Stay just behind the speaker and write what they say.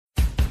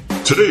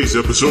Today's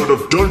episode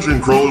of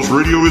Dungeon Crawlers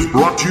Radio is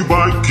brought to you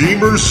by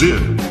Gamers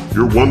Inn,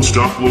 your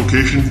one-stop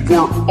location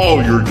for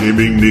all your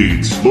gaming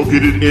needs.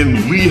 Located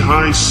in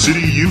Lehigh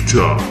City,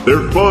 Utah,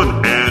 their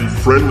fun and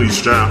friendly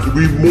staff will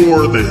be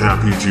more than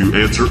happy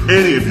to answer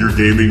any of your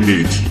gaming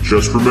needs.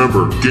 Just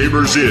remember,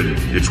 Gamers Inn,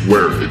 it's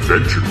where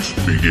adventures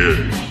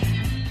begin.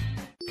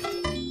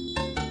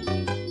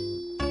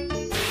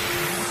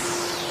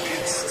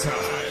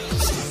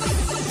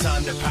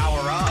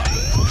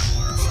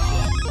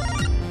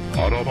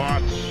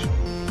 Autobots,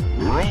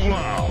 roll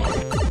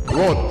out!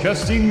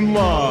 Broadcasting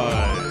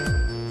live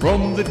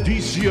from the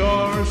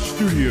DCR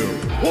studio.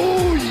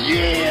 Oh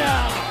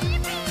yeah!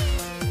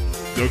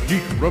 The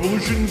Geek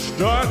Revolution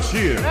starts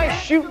here.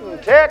 Nice shooting,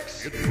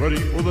 Tex. Get ready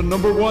for the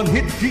 #1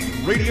 hit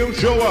geek radio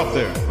show out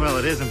there. Well,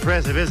 it is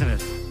impressive, isn't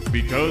it?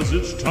 Because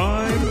it's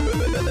time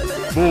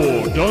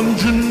for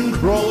Dungeon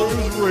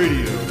Crawlers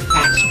Radio.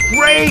 That's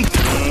great!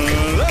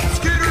 Let's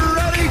get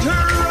ready to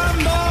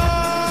rumble!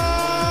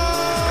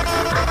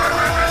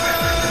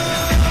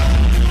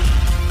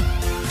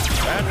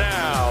 And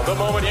now, the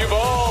moment you've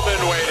all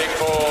been waiting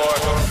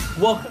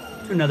for. Welcome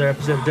to another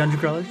episode of Dungeon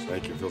Crawlers,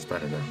 Thank you. Feels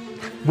better now.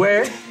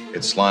 where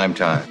It's slime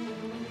time.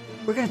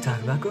 we're going to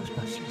talk about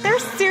Ghostbusters. They're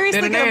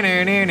seriously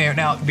gonna...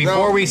 Now,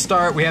 before we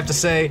start, we have to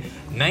say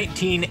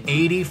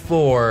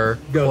 1984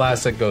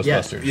 classic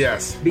Ghostbusters.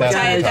 Yes. Because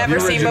I've never the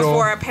seen original.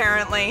 before,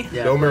 apparently.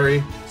 Yeah. Bill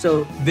Murray,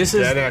 So, This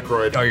is. Dan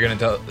Aykroyd. Oh, you're gonna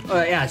tell.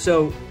 yeah,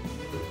 so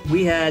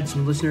we had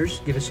some listeners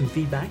give us some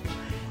feedback,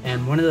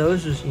 and one of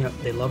those was,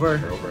 they love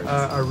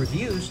our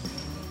reviews,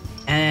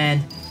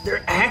 and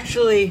they're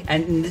actually,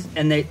 and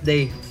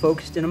they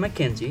focused in on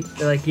Mackenzie.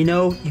 They're like, you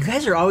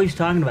guys are always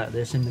talking about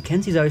this, and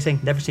Mackenzie's always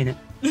saying, never seen it,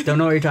 don't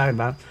know what you're talking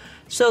about.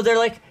 So they're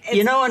like,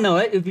 I know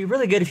it. It'd be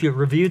really good if you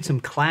reviewed some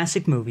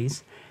classic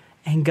movies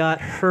and got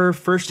her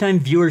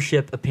first-time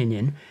viewership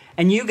opinion,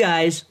 and you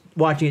guys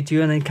watching it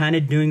too, and then kind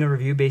of doing a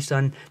review based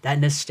on that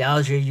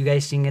nostalgia, you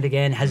guys seeing it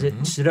again, has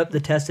it stood up the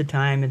test of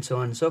time, and so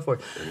on and so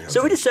forth.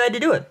 So we decided to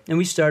do it, and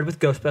we started with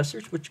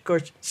Ghostbusters, which, of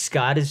course,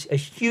 Scott is a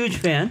huge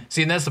fan.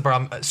 See, and that's the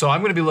problem. So I'm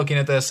going to be looking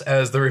at this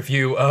as the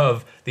review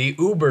of the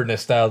uber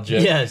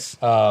nostalgic. Yes.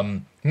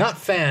 Not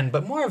fan,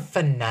 but more of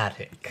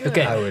fanatic.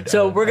 Okay,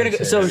 so we're going to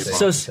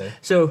go,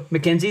 so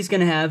Mackenzie's going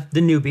to have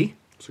the newbie,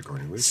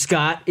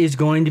 Scott is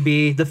going to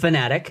be the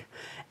fanatic,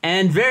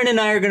 and Varen and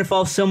I are going to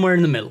fall somewhere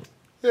in the middle.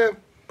 Yeah,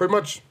 pretty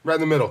much right in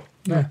the middle.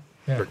 Yeah.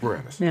 Rick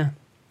Moranis. Yeah.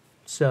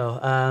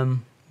 So,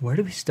 where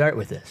do we start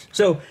with this?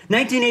 So,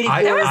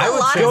 1984. There was a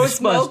lot of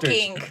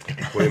Ghostbusters.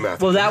 smoking.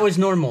 Well, that was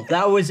normal.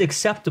 That was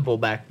acceptable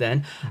back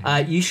then.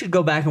 You should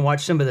go back and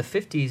watch some of the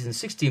 50s and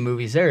 60s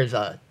movies. There's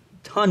a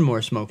ton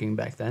more smoking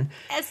back then.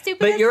 As stupid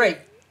But as you're right.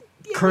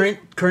 Current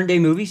day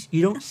movies,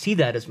 you don't see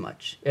that as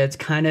much. It's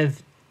kind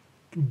of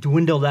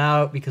dwindled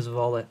out because of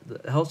all the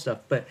health stuff.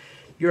 But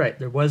you're right.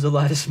 There was a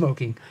lot of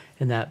smoking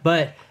in that.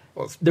 But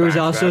there was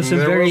also some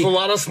there was a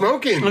lot of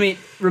smoking. I mean,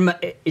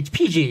 it's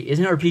PG,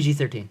 isn't it, or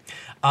PG-13?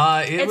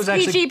 It's was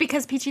PG actually.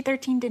 because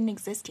PG-13 didn't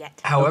exist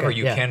yet. However, Okay,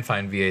 you yeah. can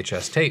find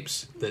VHS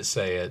tapes that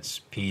say it's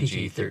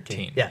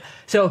PG-13. Yeah.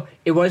 So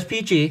it was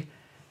PG.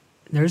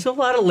 There's a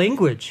lot of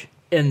language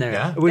in there.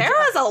 Yeah. Which, There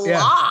was a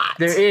lot.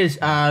 There is,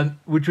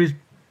 which was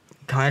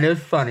kind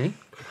of funny.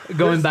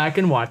 Going back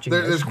and watching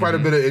There's quite a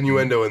bit of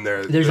innuendo in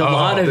there. There's a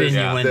lot of there's-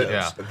 innuendo.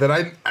 that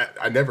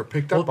I never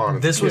picked up on.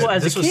 This was Well,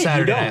 as a this was kid, you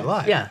Saturday don't. Night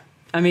Live. Yeah.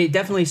 I mean,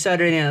 definitely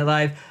Saturday Night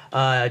Live.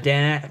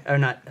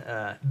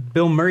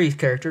 Bill Murray's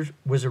character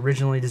was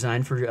originally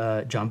designed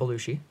for John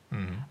Belushi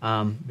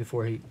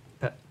before he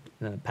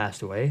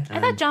passed away. I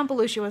thought John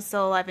Belushi was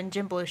still alive and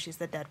Jim Belushi's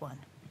the dead one.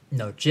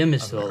 No, Jim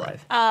is still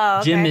alive. Oh,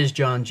 okay. Jim is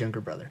John's younger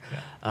brother.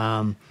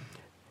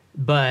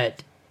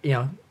 But,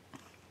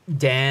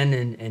 Dan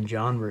and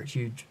John were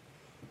huge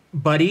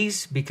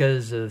buddies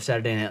because of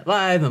Saturday Night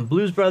Live and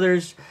Blues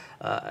Brothers.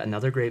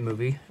 Another great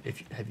movie.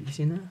 Have you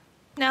seen that?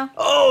 No.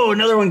 Oh,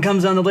 another one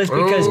comes on the list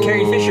because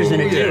Carrie Fisher's in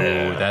it too.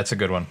 Ooh, that's a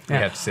good one. We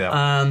have to see that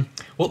one.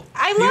 Well,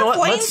 I you know love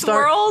what? Wayne's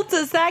World.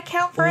 Does that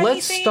count for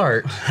Let's anything?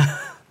 start.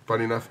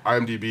 Funny enough,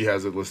 IMDb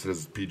has it listed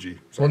as PG.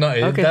 Well, no,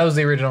 Okay. that was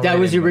the original. That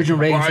was the rating. original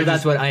rating, Well, so I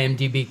that's just- what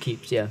IMDb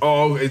keeps, yeah.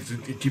 Oh, it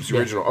keeps the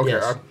original. Okay,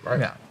 Yes. all right.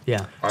 Yeah.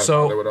 Yeah. I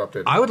So they would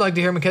update. I would like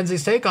to hear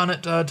Mackenzie's take on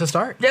it to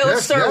start. Yeah, let's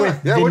Yes, start yeah,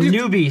 with yeah, the what do you-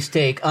 newbie's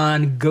take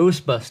on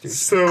Ghostbusters.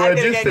 So I'm what'd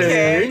gonna you get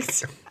think?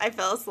 kicked. I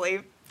fell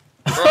asleep.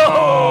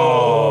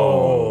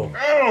 Oh,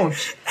 It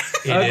is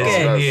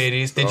Okay. in the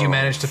 80s. Did you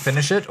manage to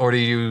finish it, or did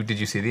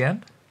you see the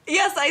end?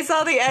 Yes, I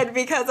saw the end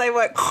because I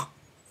went,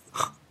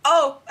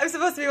 oh, I'm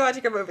supposed to be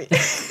watching a movie.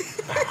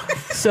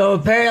 So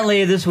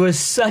apparently this was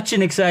such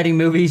an exciting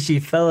movie, she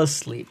fell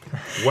asleep.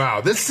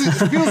 wow! This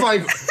feels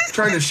like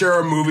trying to share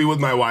a movie with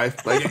my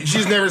wife. Like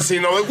she's never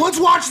seen it. I'm like, let's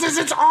watch this.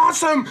 It's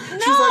awesome. She's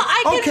like,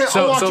 I can- okay,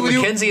 So- I'll watch so it with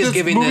Mackenzie you. is This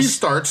giving movie this-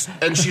 starts,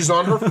 and she's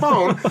on her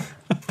phone.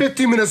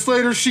 15 minutes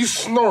later, she's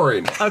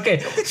snoring. Okay,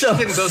 so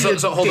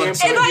So hold on. In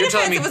So my you're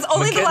telling defense, me it was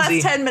only the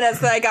Mackenzie- last 10 minutes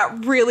that I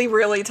got really,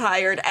 really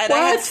tired. And I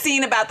had What?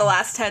 seen about the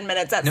last 10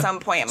 minutes at some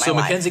point in my So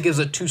life. Mackenzie gives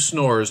it 2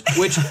 snores,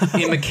 which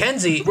in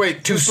Mackenzie,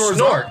 Wait, 2 snores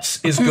snorts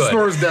up? is 2 good.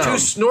 snores down. 2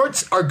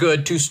 snorts are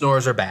good. 2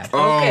 snores are bad.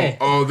 Okay.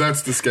 Oh,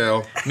 that's the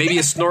scale. Maybe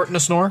a snort and a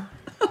snore.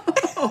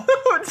 Oh,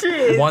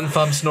 jeez. One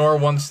thumb snore,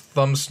 one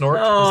thumb snort.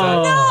 Is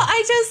No,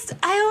 that,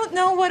 I don't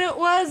know what it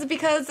was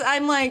because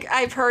I'm like,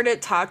 I've heard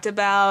it talked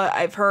about.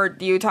 I've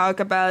heard you talk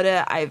about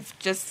it. I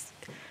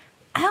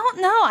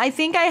don't know. I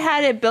think I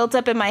had it built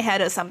up in my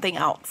head as something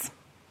else.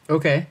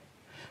 okay,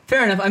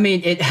 fair enough. I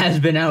mean, it has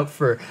been out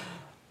for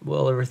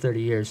well over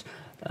 30 years.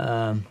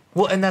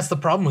 well, and that's the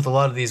problem with a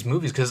lot of these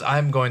movies because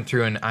I'm going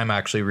through and I'm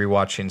actually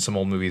rewatching some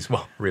old movies.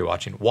 Well,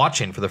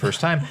 watching for the first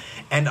time,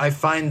 and I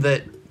find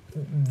that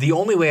the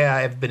only way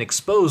I've been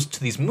exposed to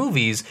these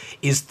movies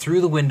is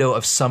through the window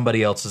of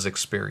somebody else's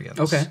experience.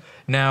 Okay.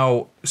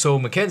 Now, so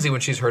Mackenzie,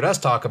 when she's heard us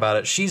talk about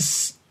it,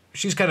 she's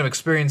kind of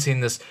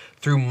experiencing this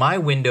through my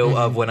window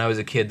of when I was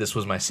a kid. This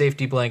was my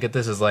safety blanket.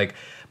 This is like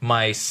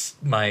my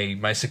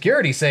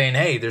security saying,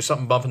 "Hey, there's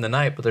something bumping the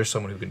night, but there's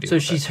someone who can deal So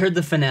with she's it." heard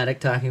the fanatic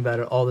talking about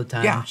it all the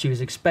time. Yeah. She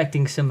was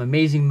expecting some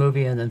amazing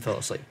movie and then fell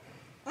asleep.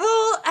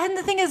 Well, and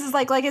the thing is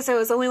like I said, it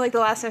was only like the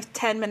last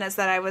 10 minutes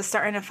that I was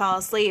starting to fall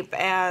asleep,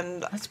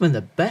 and That's when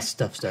the best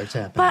stuff starts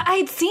happening. but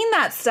I'd seen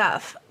that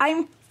stuff.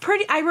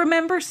 I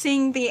remember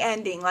seeing the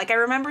ending. Like I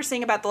remember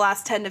seeing about the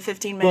last 10 to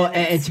 15 minutes. well,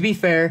 and to be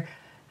fair,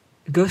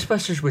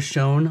 Ghostbusters was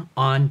shown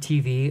on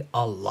TV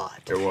a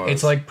lot. It was.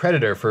 It's like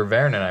Predator for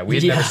Varen and I. We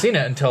had Yeah. never seen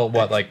it until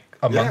like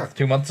a month,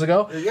 2 months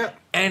ago. Yeah.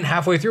 And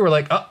halfway through, we're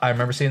like, "Oh, I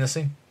remember seeing this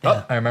scene. Yeah.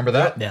 Oh, I remember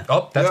that. Yeah.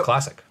 Oh, that's Yep.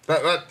 classic." Oh,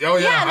 yeah.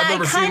 Yeah, and I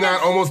remember I seeing kind that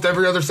of- almost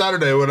every other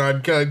Saturday when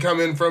I'd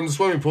come in from the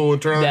swimming pool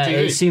and turn on Yeah, the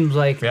TV. it seems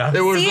like Yeah.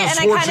 It was See, the and I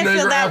kind of Schwarzenegger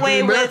feel that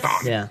way afternoon with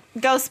marathon. yeah.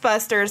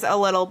 Ghostbusters a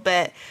little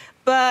bit,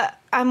 but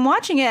I'm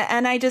watching it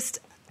and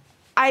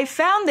I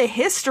found the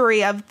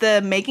history of the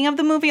making of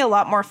the movie a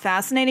lot more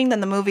fascinating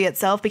than the movie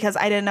itself because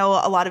I didn't know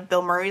a lot of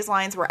Bill Murray's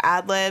lines were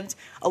ad-libbed.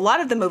 A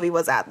lot of the movie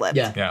was ad-libbed.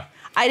 Yeah. Yeah.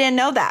 I didn't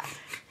know that.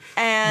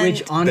 And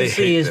Which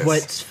honestly hate is this.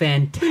 what's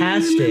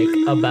fantastic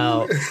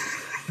about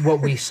what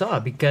we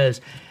saw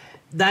because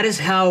that is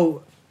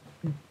how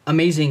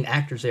amazing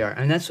actors they are.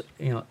 And that's,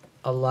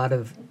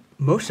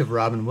 most of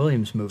Robin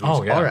Williams movies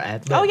Oh, yeah. are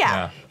ad-libbed. oh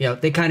yeah.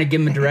 They kind of give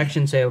them a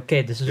direction, say,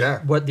 okay, this is Yeah.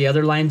 what the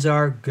other lines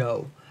are,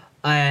 go.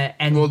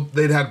 And Well,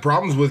 they'd had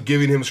problems with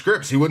giving him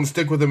scripts. He wouldn't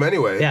stick with them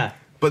anyway. Yeah.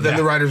 But then Yeah.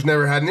 the writers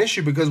never had an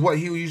issue because what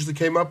he usually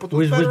came up with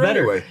was was better, better.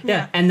 anyway.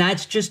 Yeah, and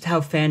that's just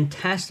how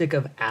fantastic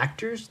of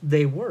actors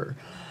they were.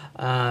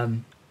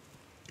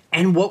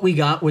 And what we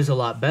got was a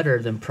lot better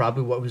than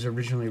probably what was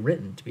originally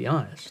written, to be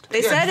honest.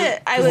 They Yeah, said but-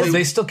 it. I Well, was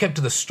they still kept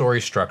to the story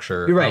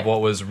structure You're right. of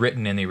what was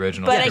written in the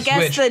original. But I Yes, guess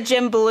which- the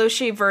Jim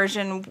Belushi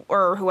version,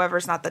 or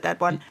whoever's not the dead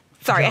one.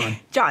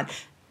 Sorry, John.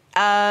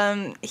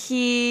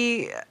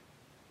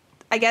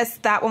 I guess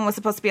that one was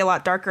supposed to be a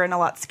lot darker and a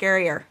lot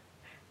scarier.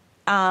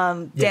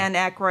 Dan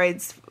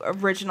Aykroyd's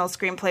original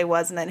screenplay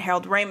was, and then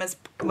Harold Ramis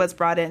was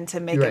brought in to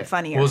make You're it right.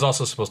 funnier. It was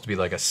also supposed to be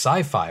like a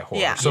sci-fi horror.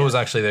 Yeah. So it was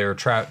actually they were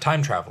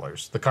time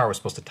travelers. The car was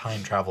supposed to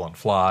time travel and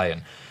fly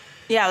and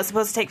yeah, it was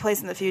supposed to take place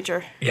in the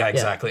future. yeah,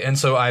 exactly. And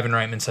so Ivan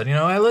Reitman said,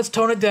 hey, let's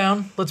tone it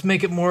down. Let's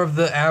make it more of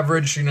the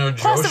average, Joe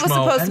Plus, it was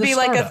Schmo supposed and to the be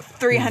like a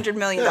startup. $300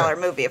 million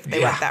movie if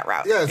they went that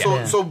route. Yeah, so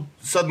Yeah. so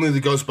suddenly the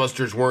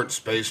Ghostbusters weren't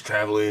space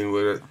traveling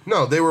with it.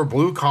 No, they were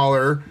blue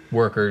collar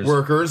Workers.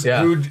 workers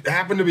who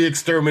happened to be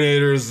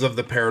exterminators of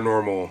the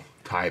paranormal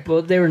type.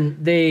 Well,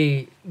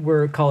 they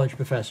were college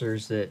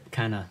professors that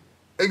kind of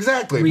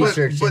Exactly.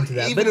 research but into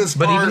that. Even But- as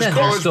but far even as then,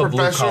 they're college still blue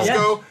professors collar.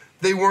 go,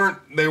 they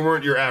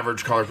weren't your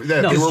average college.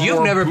 Yeah, No. they were Because you've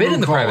more never been blue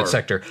in the collar. private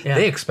sector. Yeah.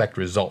 They expect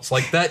results.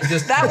 Like that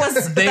just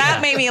That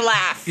made me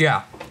laugh.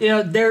 Yeah.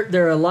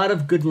 there are a lot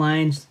of good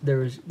lines. There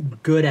was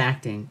good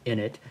acting in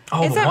it.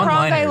 Oh, Is the it wrong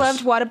I one-liners.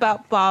 loved What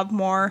About Bob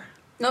Moore?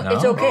 No,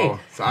 it's okay. Oh,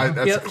 so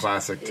that's Yeah. a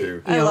classic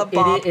too. I love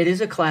Bob. It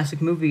is a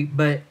classic movie,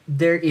 but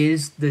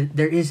there's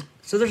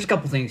a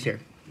couple things here.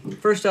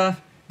 First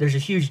off, there's a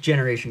huge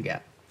generation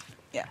gap.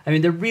 Yeah. I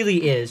mean, there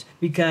really is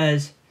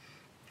because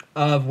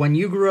of when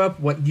you grew up,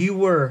 you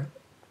were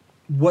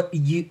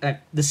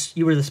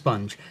the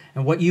sponge,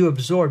 and what you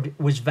absorbed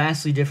was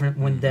vastly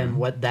different than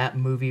what that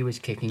movie was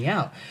kicking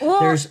out. Well-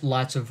 There's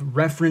lots of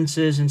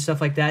references and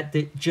stuff like that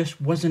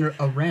just wasn't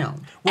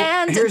around. Well,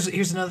 And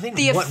here's another thing.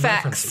 The What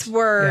effects references?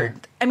 were. Yeah.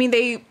 I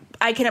mean,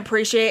 I can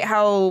appreciate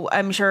how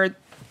I'm sure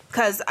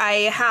because I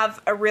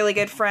have a really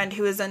good friend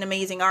who is an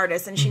amazing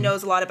artist, and she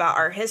knows a lot about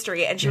art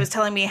history, and she was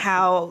telling me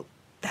how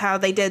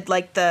they did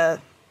like the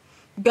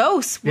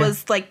ghosts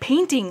was like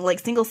painting like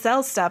single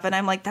cell stuff, and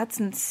I'm like, that's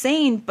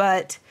insane,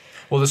 but.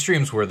 Well, the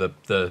streams were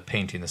the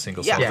painting, the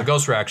single cell. Yeah. The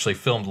ghosts were actually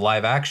filmed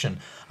live action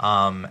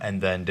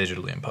and then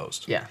digitally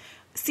imposed. Yeah.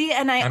 See,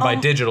 and And by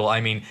digital,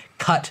 I mean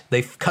cut.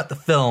 They cut the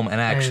film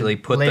and actually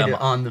put laid them it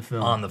on the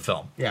film. On the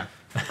film. Yeah.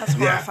 that's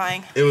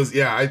horrifying. It was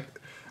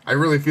I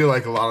really feel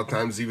like a lot of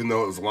times, even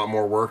though it was a lot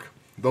more work,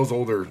 those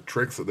older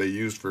tricks that they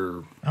used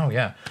for Oh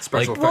yeah,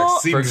 special like,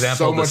 effects seem for example,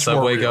 so the much more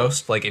subway real.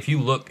 ghost. Like if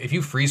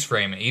you freeze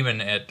frame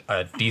even at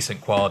a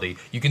decent quality,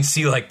 you can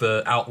see like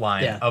the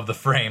outline of the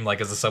frame,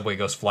 like as the subway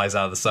ghost flies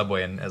out of the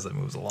subway and as it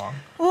moves along.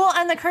 Well,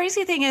 and the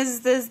crazy thing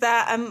is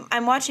that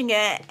I'm watching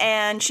it,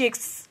 and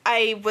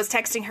I was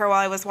texting her while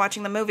I was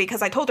watching the movie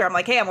because I told her, I'm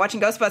like, hey, I'm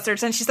watching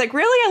Ghostbusters, and she's like,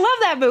 really? I love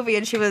that movie.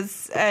 And she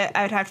was,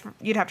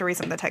 you'd have to read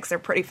some of the texts. They're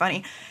pretty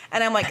funny.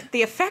 And I'm like,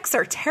 the effects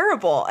are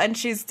terrible. And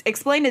she's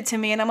explained it to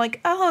me, and I'm like,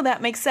 oh,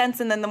 that makes sense.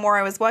 And then the more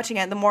I was watching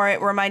it, the more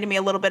it reminded me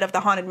a little bit of the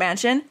Haunted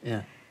Mansion.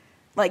 Yeah.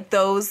 Like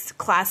those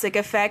classic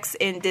effects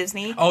in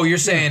Disney. Oh, you're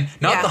saying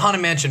not the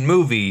Haunted Mansion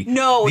movie?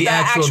 No, the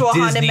actual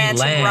Haunted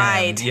Mansion Disneyland.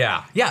 ride.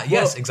 Yeah,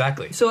 yes,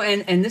 exactly. So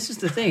and this is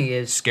the thing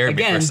is Scared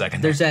me for a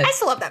second There's that. I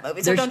still love that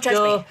movie, so There's don't judge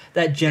still me.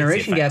 that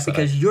generation gap effects that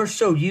because you're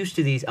so used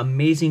to these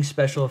amazing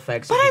special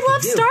effects. But that you I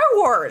love can do. Star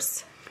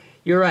Wars.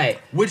 You're right.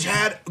 Which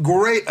had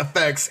great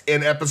effects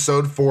in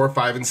episode 4,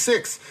 5, and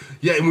 6.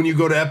 Yeah, and when you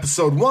go to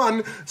episode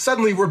 1,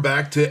 suddenly we're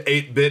back to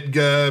 8-bit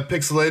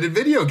pixelated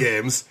video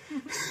games.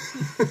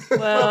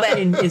 Well,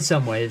 in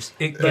some ways,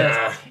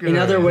 but in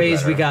other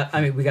ways, we got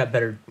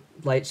better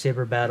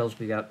lightsaber battles.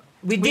 We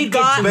did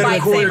got get some Better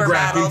lightsaber choreographing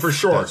battles. for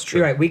sure. That's true.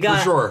 You're right. We got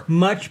For sure.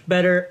 much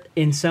better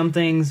in some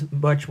things,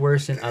 much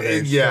worse in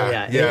others.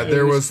 Yeah, So, it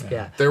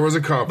there was a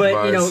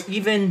compromise. But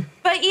even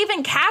But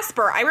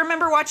Casper, I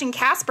remember watching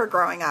Casper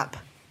growing up.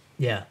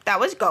 yeah, That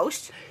was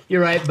Ghost.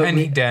 you're right. But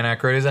And Dan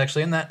Aykroyd is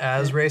actually in that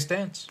as Ray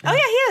Stantz. Oh yeah,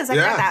 he is. I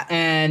Yeah. read that.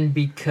 and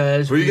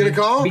because Who are you gonna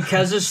call?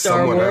 Because of Star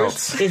Someone Wars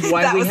else. is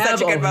why That we was have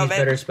such a all good these moment.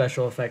 better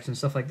special effects and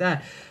stuff like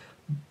that.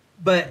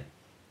 But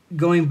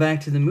going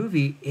back to the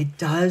movie, it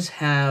does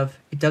have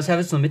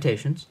its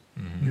limitations.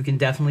 You can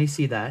definitely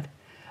see that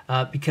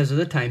because of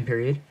the time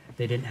period.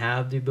 They didn't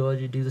have the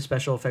ability to do the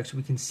special effects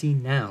we can see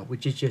now,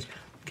 which is just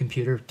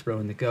computer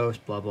throwing the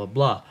ghost, blah blah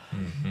blah.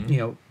 You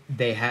know,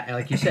 they had,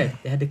 like you said,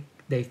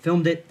 they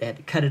filmed it, they had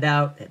to cut it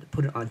out, they had to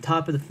put it on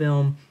top of the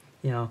film,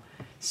 you know,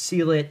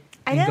 seal it,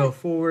 I and didn't- go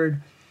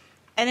forward.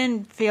 I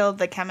didn't feel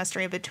the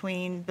chemistry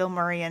between Bill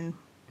Murray and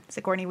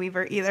Sigourney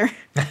Weaver either.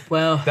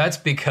 Well, That's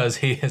because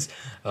he is.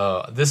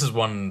 This is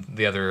one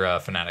the other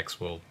fanatics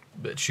will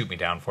shoot me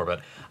down for,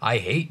 but I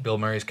hate Bill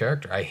Murray's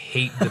character. I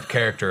hate the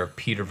character of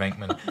Peter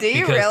Venkman. Do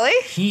you because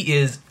really? He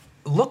is.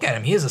 Look at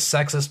him. He is a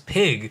sexist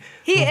pig.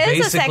 He who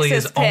is a basically sexist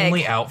is pig.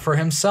 only out for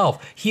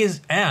himself. He is,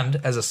 and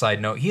as a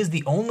side note, he is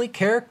the only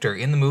character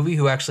in the movie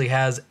who actually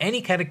has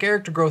any kind of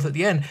character growth at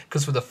the end.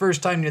 Because for the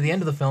first time near the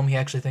end of the film, he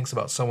actually thinks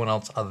about someone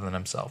else other than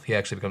himself. He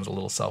actually becomes a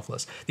little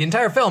selfless. The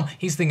entire film,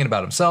 he's thinking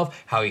about himself,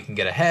 how he can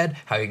get ahead,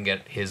 how he can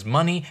get his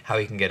money, how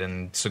he can get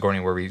in Sigourney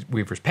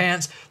Weaver's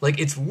pants. Like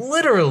it's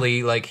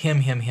literally like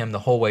him the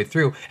whole way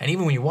through. And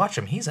even when you watch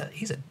him, he's a.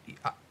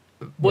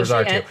 Where's see,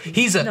 R2?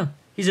 and-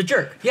 He's a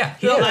jerk. Yeah,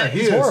 he No, is. that-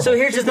 he is. So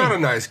here's He's the not thing.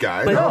 a nice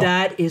guy. But no.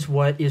 that is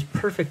what is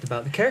perfect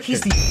about the character.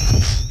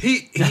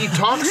 He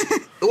talks.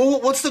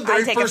 Well, what's the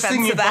very take first thing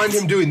offense you to that. find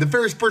him doing? The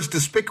very first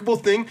despicable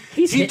thing.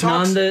 He's he hitting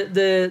on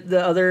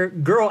the other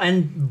girl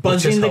and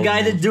buzzing the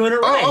guy that's doing it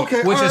right. Oh,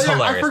 okay. Which all is right,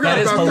 hilarious. I forgot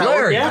That is about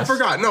hilarious. That one. I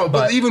forgot. No, but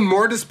But- even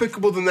more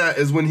despicable than that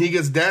is when he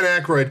gets Dan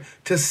Aykroyd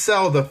to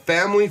sell the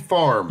family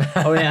farm.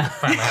 Oh yeah.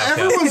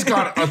 Everyone's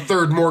got a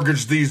third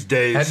mortgage these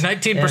days. At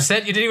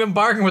 19%, you didn't even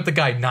bargain with the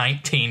guy.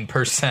 19%.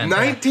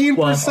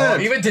 19%. Oh,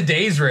 even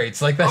today's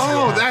rates, like that's.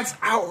 Oh, that's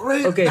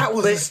outrageous. Okay, that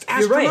was but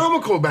you're right.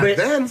 astronomical back But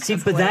then. See,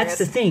 but that's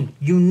the thing.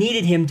 You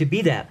needed him to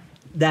be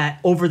that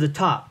over the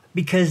top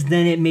because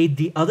then it made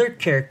the other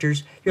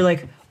characters. You're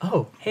like,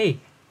 oh, hey,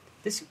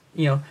 this,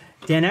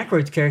 Dan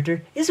Aykroyd's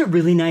character is a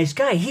really nice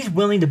guy. He's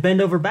willing to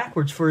bend over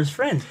backwards for his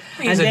friends.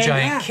 He's And a then-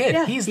 giant kid.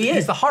 yeah, He's he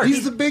is. the heart.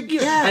 He's the big,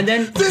 yeah. And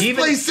then this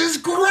even- place is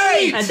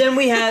great. And then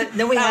we had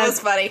That was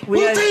funny.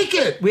 We'll take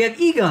it. We have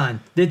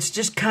Egon. That's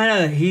just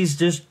kind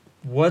of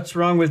what's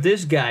wrong with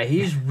this guy?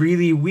 He's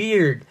really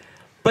weird.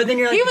 But then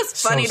you're like, He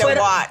was funny to but,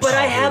 watch. But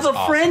I Oh, he have was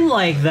a friend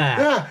like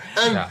that.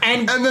 Yeah,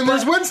 and then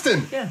there's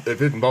Winston. Yeah. If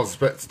it involves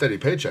a steady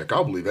paycheck,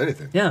 I'll believe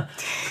anything. Yeah,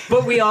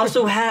 but we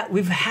also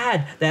we've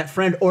had that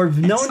friend or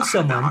known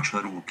someone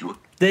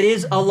that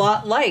is a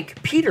lot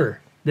like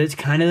Peter. That's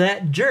kind of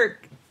that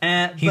jerk.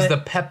 He's but the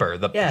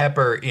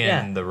pepper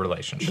in the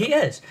relationship. He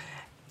is.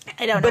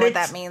 I don't know But what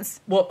it's- that means.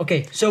 Well,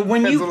 okay. So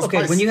when Depends you on the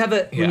spice. when you have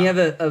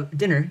Yeah. a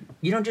dinner,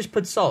 you don't just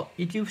put salt.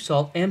 You do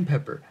salt and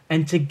pepper,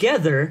 and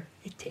together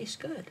it tastes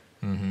good.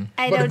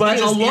 I don't but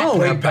use alone-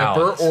 Plain pepper,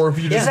 balance. or if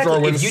you just Yeah.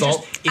 throw in If you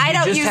salt. just- if I you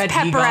don't just use had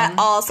pepper Egon- at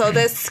all, so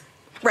this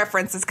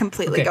reference is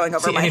completely going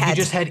over See, my and if head.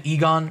 you just had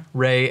Egon,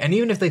 Ray, and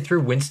even if they threw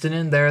Winston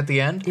in there at the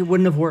end, It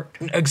wouldn't have worked.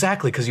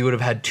 exactly, because you would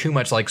have had too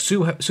much like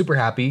super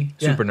happy,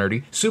 Yeah. super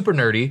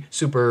nerdy,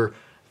 super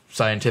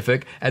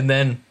scientific, and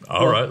then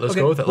all right, let's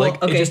Okay, go with it. well,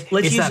 Like okay, it just,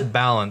 let's it's use that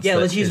balance. Yeah,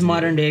 that let's use is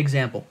modern needed. day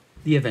example: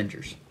 the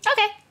Avengers.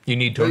 okay. You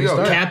need There Tony you go.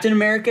 Stark. Yeah. Captain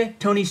America,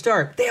 Tony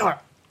Stark. They are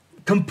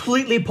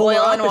completely polar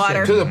Oil and opposite.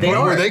 water. To the They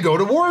point where are. they go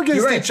to war against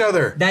You're right. each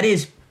other. That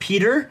is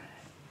Peter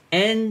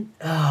and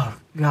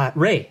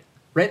Ray,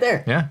 right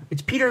there. Yeah.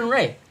 It's Peter and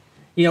Ray.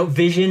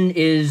 Vision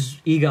is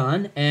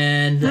Egon,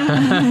 and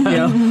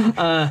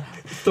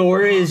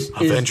Thor is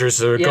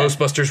Avengers or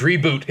Ghostbusters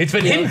reboot. It's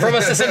been hidden from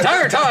us this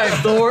entire time.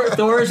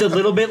 Thor is a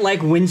little bit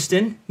like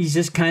Winston. He's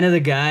just kind of the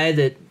guy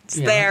that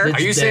there. that's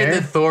Are you saying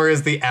there. that Thor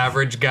is the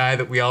average guy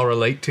that we all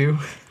relate to?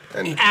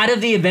 Out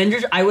of the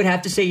Avengers, I would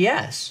have to say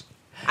yes.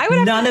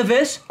 None of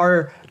us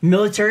are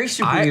military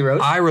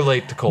superheroes. I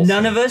relate to Coulson.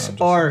 None of us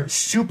are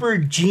super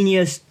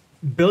genius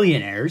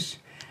billionaires.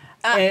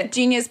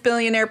 Genius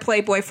billionaire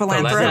playboy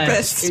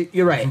philanthropist.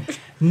 You're right.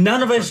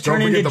 None of us Don't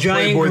turn forget into the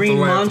giant Playboy green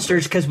philanthropist.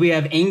 monsters because we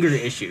have anger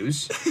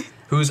issues,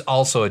 Who's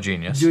also a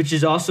genius. which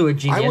is also a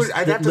genius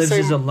I'd that have to lives say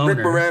as a Rick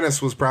loner.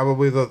 Moranis was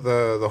probably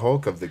the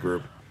Hulk of the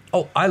group.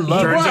 Oh, I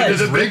love He Turns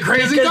was, into the big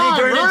crazy because dog,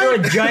 he turned right?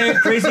 into a giant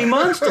crazy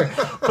monster.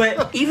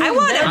 But even I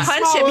wanted to that-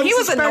 punch him. He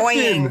was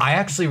annoying. I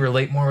actually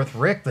relate more with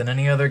Rick than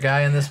any other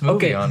guy in this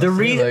movie. Okay, honestly. the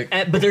reason,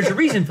 Like, but there's a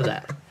reason for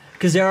that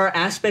because there are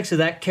aspects of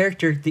that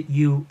character that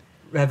you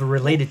have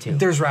related to.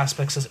 there's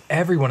aspects of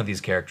every one of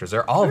these characters.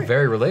 They're all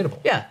very relatable.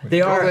 Yeah,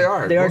 they are. they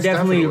are. Most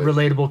definitely definitely.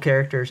 relatable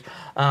characters.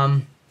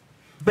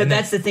 But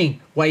that's the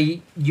thing.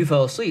 Why you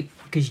fell asleep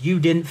because you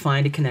didn't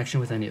find a connection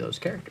with any of those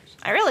characters,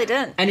 I really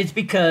didn't. and it's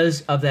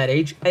because of that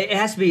age. It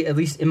has to be, at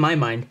least in my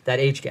mind, that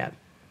age gap.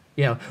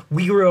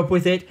 We grew up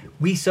with it.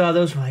 We saw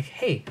those. We're like,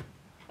 hey,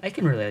 I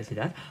can relate to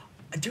that.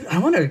 Dude, I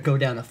want to go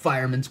down a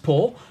fireman's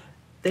pole.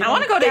 I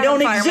wanna go They down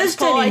don't a fireman's exist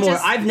pole. anymore.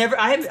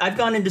 I've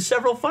gone into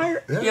several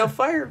fire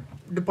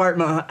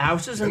department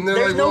houses, and And they're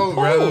there's like, no well,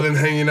 pole. rather than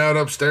hanging out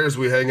upstairs,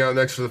 we hang out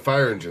next to the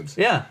fire engines.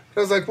 Yeah. I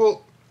was like,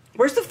 well,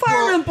 Where's the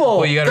fireman pole?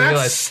 Well, you got to that's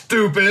realize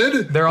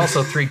stupid. there are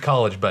also 3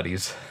 college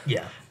buddies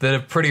yeah. that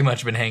have pretty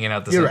much been hanging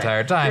out this You're right.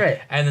 entire time, You're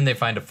right. and then they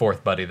find a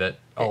 4th buddy that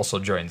also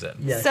joins in.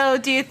 Yeah. So,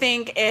 do you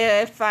think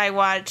if I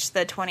watched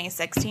the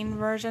 2016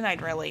 version,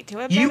 I'd relate to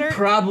it You better?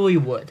 probably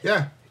would.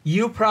 Yeah,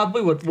 You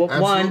probably would. Well,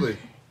 absolutely. one,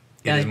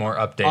 It is more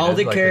updated. all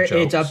the like it's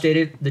jokes.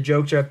 updated. The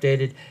jokes are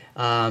updated.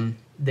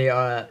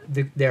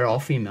 They're all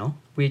female,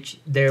 which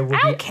there will I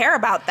be. don't care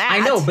about that. I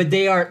know, but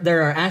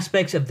there are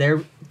aspects of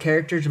their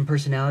characters and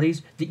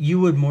personalities that you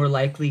would more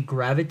likely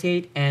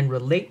gravitate and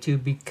relate to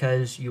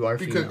because you are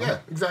female. Because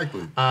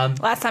exactly.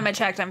 last time I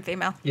checked, I'm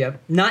female. Yep.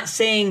 Not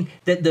saying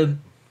that the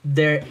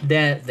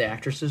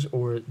actresses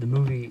or the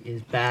movie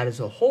is bad as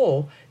a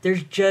whole.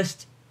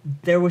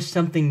 There was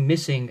something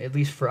missing, at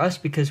least for us,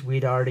 because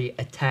we'd already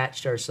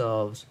attached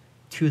ourselves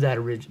to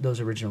those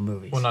original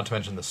movies. Well, not to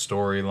mention the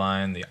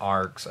storyline, the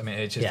arcs. I mean,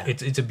 it's just Yeah.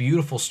 it's a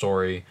beautiful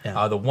story.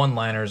 Yeah. The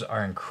one-liners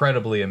are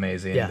incredibly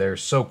amazing. Yeah. They're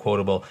so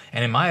quotable,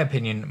 and in my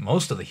opinion,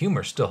 most of the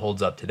humor still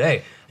holds up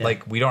today. Yeah.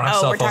 Like we don't have Oh,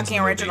 cell we're phones. talking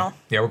in the movie. original.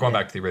 Yeah, we're going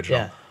back to the original.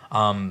 Yeah.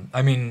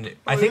 I mean,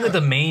 I think that the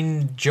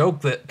main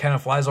joke that kind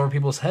of flies over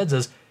people's heads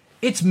is.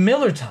 It's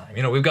Miller time.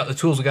 We've got the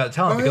tools. We got the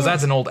talent because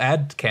that's an old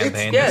ad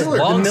campaign. Yeah, that's Miller.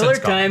 long the Miller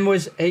since gone. time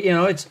was,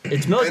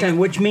 it's Miller time,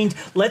 which means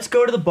let's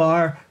go to the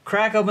bar,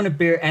 crack open a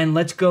beer, and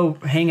let's go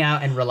hang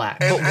out and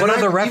relax. And, what and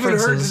are the I've even heard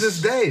to references?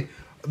 this day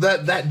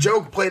that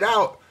joke played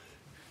out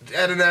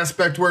at an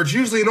aspect where it's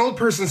usually an old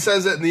person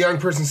says it and the young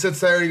person sits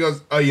there and he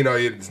goes, oh,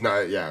 it's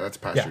not, that's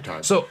past Yeah. your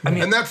time. So, I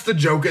mean- and that's the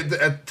joke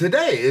at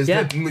today is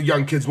Yeah. that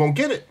young kids won't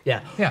get it.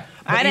 Yeah. Yeah,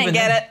 I But didn't even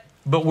get then- it.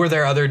 But were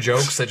there other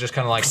jokes that just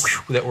kind of like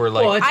that were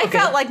like? Well, it's- I Okay.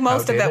 felt like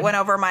most of it Outdated? went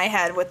over my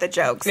head with the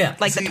jokes. Yeah.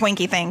 Like the See-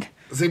 Twinkie thing.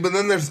 See, but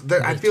then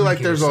I feel like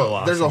Twinkie there's was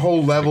so there's a awesome.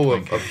 whole level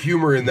Big Twinkie. of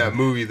humor in that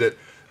movie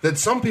that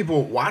some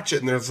people watch it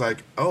and there's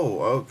like, oh,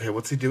 okay,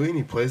 what's he doing?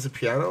 He plays the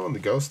piano and the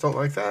ghosts don't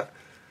like that?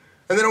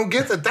 And they don't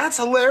get that. That's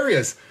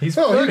hilarious. He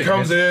flirting,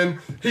 comes in,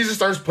 he just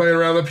starts playing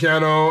around the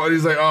piano, and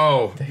he's like,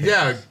 oh,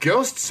 yeah,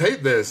 ghosts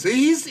hate this.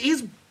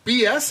 He's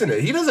BSing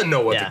it. He doesn't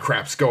know what Yeah. the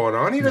crap's going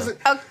on. He doesn't.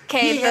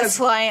 Okay, he this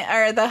line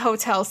or the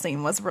hotel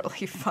scene was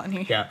really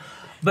funny. Yeah.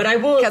 But I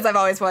will, Because I've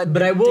always wanted.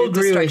 but I to will do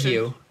agree with destruction.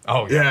 you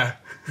oh Yeah.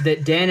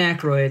 that Dan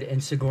Aykroyd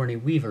and Sigourney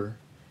Weaver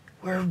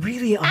were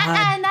really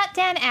odd. Not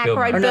Dan Bill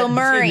Aykroyd, Or Bill not,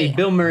 Murray. excuse me,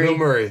 Bill Murray. Bill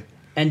Murray.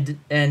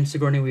 And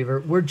Sigourney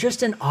Weaver were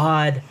just an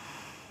odd.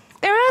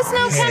 There was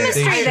no They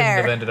chemistry shouldn't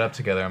have there. ended up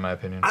together, in my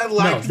opinion. I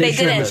liked the they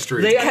didn't.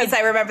 chemistry. Because I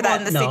remember that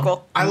in the No.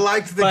 sequel. I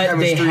liked the But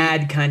chemistry. they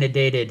had kind of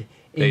dated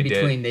in They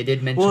between. did. They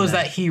did mention Well, it was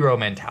that hero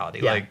mentality,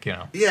 Yeah.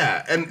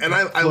 Yeah, and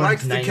I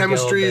liked the Nightingale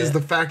chemistry bit. is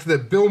the fact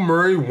that Bill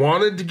Murray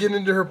wanted to get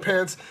into her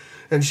pants,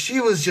 and she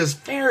was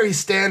just very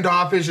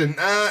standoffish and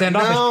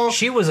Standoffish. No,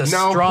 She was a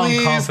no, strong,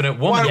 please, confident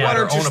woman Why, in why her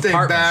don't you own stay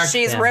apartment. back?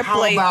 She's Yeah.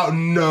 Ripley. How about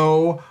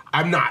no?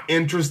 I'm not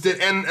interested.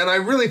 And I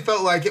really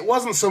felt like it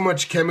wasn't so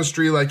much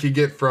chemistry like you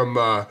get from.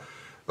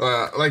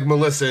 Like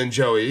Melissa and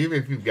Joey,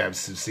 if you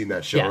guys have seen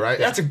that show, Yeah, right?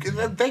 yeah.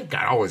 They've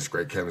got always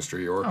great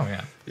chemistry. Or Oh,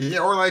 yeah.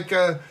 or like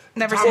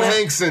Never Tom seen it.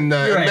 Hanks and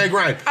right. Meg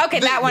Ryan. Okay,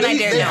 that one I do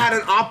They know. had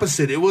an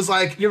opposite. It was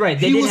like You're right,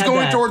 they he did was have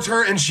going that. towards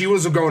her and she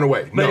was going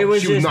away. But No, it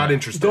was she was just not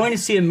interested. going to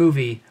see a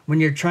movie when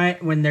they're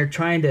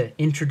trying to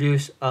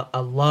introduce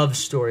a love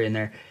story in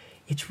there.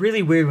 it's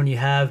really weird when you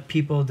have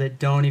people that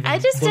don't even I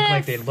just look didn't-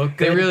 like they look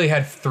good. They really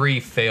had 3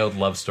 failed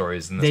love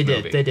stories in this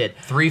movie. They did.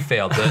 3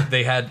 failed.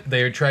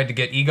 They tried to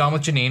get Egon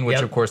with Janine, which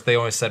Yep. of course they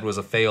always said was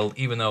a failed,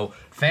 even though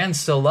fans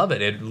still love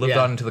it. It lived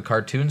Yeah. on into the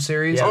cartoon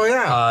series. Yeah. Oh,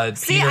 yeah.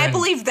 See, Peter I and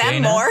believe them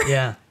Dana. more.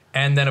 Yeah,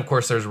 And then of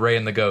course there's Ray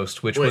and the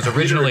Ghost, which Wait, was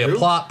originally Peter a who?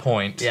 plot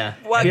point. yeah.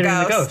 What Peter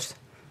and the ghost?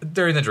 Ghost.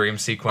 During the dream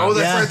sequence. Oh,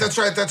 that's Yeah. right. That's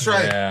right. That's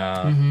right.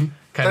 Yeah.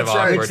 Kind That's of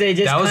right. awkward. Which they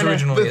just that was kinda-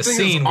 originally The a thing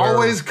scene is where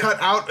always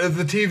cut out of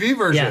the TV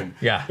version.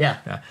 Yeah.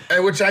 Yeah.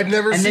 And which I'd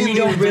never And then seen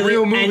you don't the really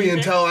real movie and,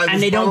 until I was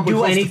and they don't probably do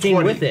close to anything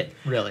 20. with it,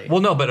 really.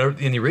 Well, no, but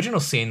in the original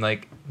scene,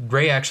 like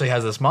Ray actually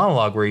has this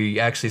monologue where he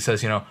actually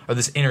says, or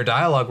this inner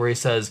dialogue where he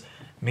says,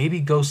 maybe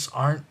ghosts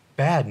aren't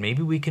bad.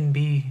 Maybe we can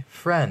be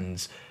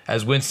friends.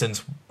 As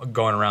Winston's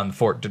going around the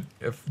fort,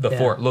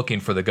 fort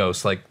looking for the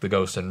ghosts, like the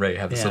Ghost and Ray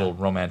have this Yeah. little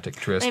romantic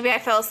tryst. Maybe I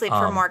fell asleep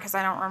for more because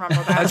I don't remember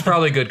that. That's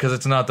probably good because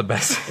it's not the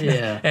best.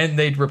 Yeah. And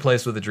they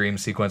replaced with a dream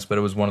sequence, but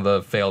it was one of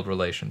the failed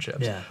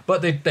relationships. Yeah.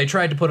 But they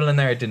tried to put it in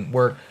there, it didn't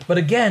work. But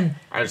again,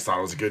 I just thought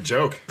it was a good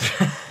joke.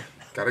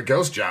 Got a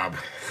ghost job.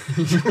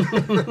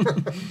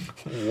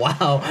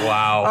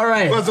 Wow. All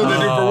right. That's what they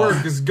do for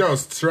work is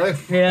ghosts, right?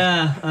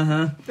 Yeah.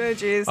 Oh,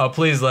 jeez. oh,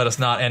 please let us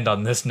not end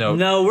on this note.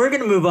 No, we're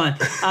gonna move on.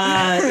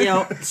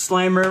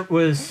 Slimer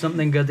was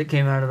something good that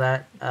came out of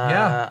that.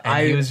 Yeah,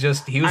 and he was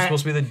supposed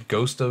to be the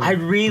ghost of. I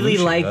really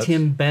Lucia. liked That's-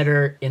 him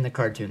better in the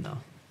cartoon, though.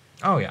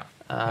 Oh yeah,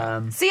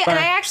 See, but- and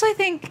I actually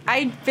think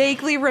I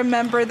vaguely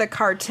remember the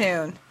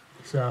cartoon.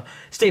 So,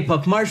 Stay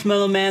Puft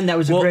Marshmallow Man. That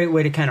was a Well, great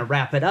way to kind of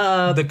wrap it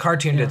up. the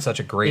cartoon did such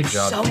a great if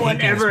job. someone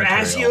taking this ever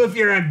asks you material. if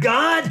you're a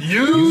god,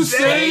 You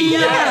say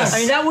yes. I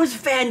mean, that was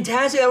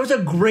fantastic. That was a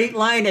great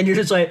line, and you're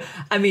just like,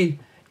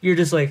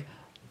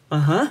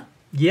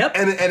 yep.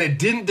 And it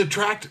didn't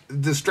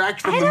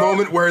distract from the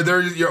moment where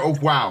you're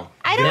wow.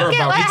 I don't They're get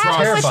about what to cross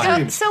happened with the Gozer.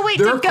 streams. So wait,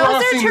 They're did Gozer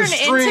crossing the turn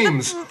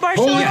streams. into the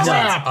marshmallow? Holy Man?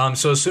 crap.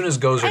 So as soon as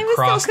Gozer I was so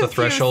crossed the confused.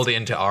 threshold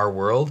into our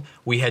world,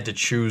 we had to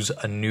choose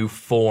a new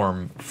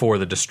form for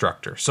the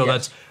Destructor. So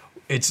Yes.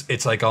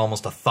 it's like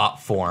almost a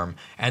thought form,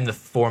 and the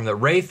form that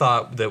Ray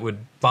thought that would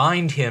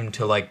bind him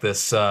to like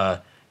this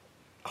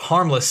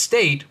harmless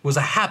state was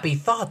a happy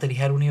thought that he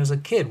had when he was a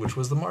kid, which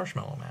was the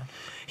Marshmallow Man.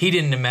 He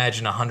didn't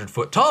imagine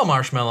 100-foot tall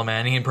Marshmallow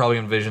Man. He probably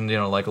envisioned,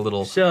 like a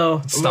little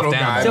So- stuffed little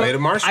guy. animal. Made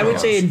of I marshmallows. would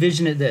say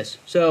envision it this.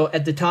 So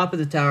at the top of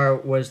the tower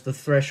was the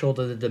threshold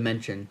of the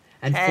dimension.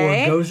 And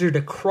Okay. for Gozer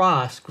to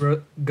cross,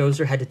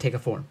 Gozer had to take a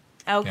form.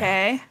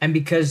 Okay. And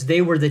because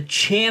they were the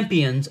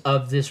champions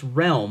of this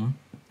realm,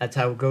 that's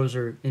how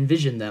Gozer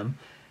envisioned them,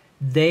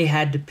 they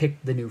had to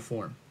pick the new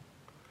form.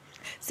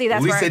 See, that's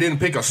At least where they didn't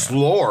pick a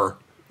slore.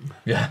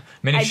 Yeah,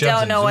 many I shubs don't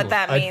and know what zoos.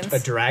 that means. A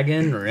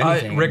dragon or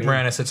anything. Rick I mean,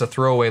 Moranis, it's a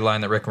throwaway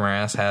line that Rick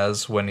Moranis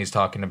has when he's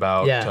talking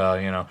about,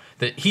 Yeah.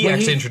 that he When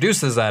actually he-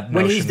 introduces that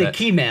when notion he's the that,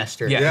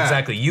 keymaster. Yeah, Yeah.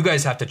 exactly. You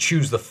guys have to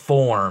choose the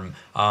form.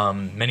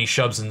 Many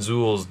shubs and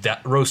zools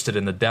roasted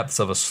in the depths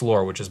of a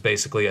slore, which is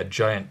basically a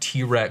giant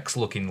T-Rex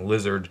looking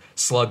lizard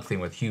slug thing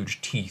with huge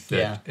teeth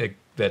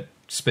that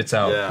spits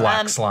out Yeah.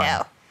 black slime.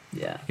 ew.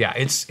 Yeah. Yeah,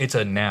 it's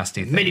a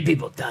nasty thing. Many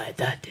people died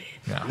that day.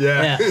 Yeah.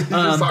 Yeah. Yeah, he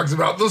just talks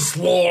about the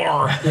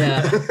slore.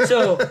 Yeah.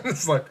 So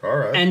It's like, all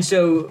right. and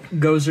so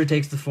Gozer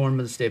takes the form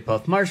of the Stay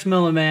Puft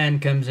Marshmallow Man,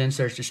 comes in,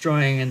 starts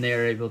destroying, and they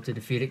are able to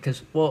defeat it.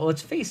 Because, well,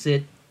 let's face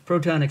it,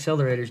 proton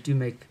accelerators do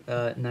make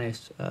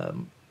nice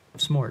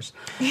s'mores.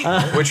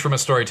 Which, from a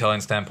storytelling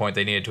standpoint,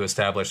 they needed to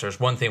establish there's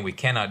one thing we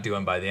cannot do,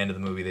 and by the end of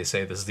the movie, they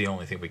say this is the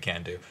only thing we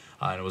can do.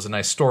 And it was a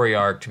nice story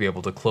arc to be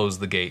able to close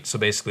the gate. So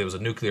basically, it was a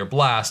nuclear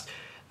blast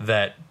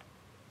that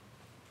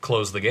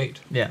closed the gate.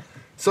 Yeah.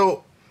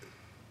 So,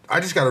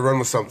 I just got to run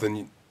with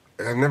something.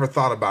 I've never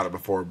thought about it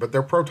before, but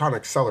they're proton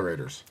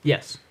accelerators.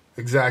 Yes.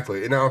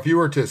 Exactly. Now, if you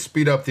were to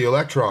speed up the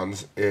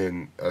electrons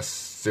in a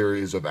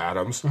series of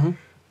atoms,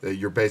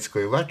 you're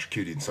basically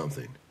electrocuting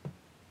something.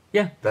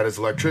 Yeah. That is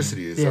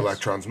electricity, is Yes.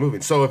 electrons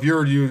moving. So if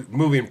you're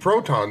moving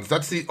protons,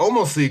 that's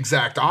almost the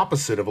exact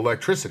opposite of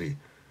electricity.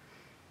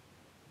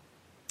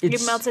 You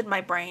melted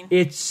my brain.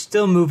 It's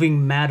still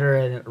moving matter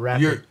at a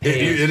rapid You're,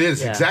 pace. it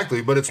is, Yeah.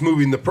 exactly, but it's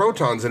moving the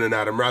protons in an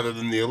atom rather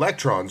than the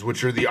electrons,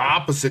 which are the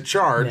opposite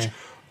charge Yeah.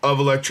 of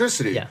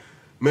electricity. Yeah.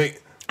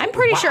 I'm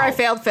pretty sure I Wow.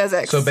 failed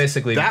physics. So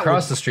basically, That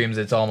across would- the streams,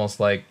 it's almost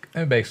like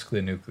basically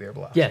a nuclear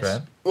blast, Yes.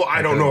 right? Well,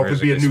 I don't know if it'd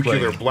be a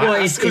nuclear Well, blast,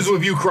 it's- because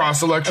if you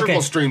cross electrical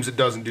Okay. streams, it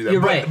doesn't do that.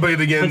 You're but, right. But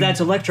again, that's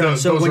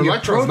electrons. So those when are your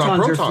electrons, not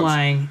protons are protons.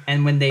 flying,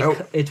 and when they, Oh.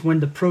 it's when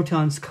the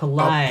protons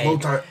collide.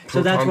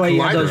 So that's proton why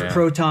you have those collider. Yeah.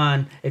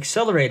 proton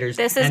accelerators.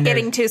 This is and they're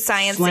getting too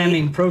sciencey.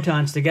 Slamming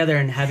protons together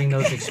and having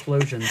those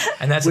explosions.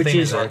 And that's the which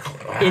thing is, is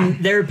that-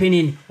 in their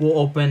opinion, will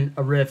open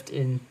a rift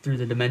in through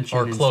the dimension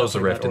Or and close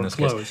stuff a like rift that, in or this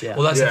close, case. Yeah.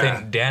 Well, that's the Yeah.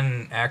 thing.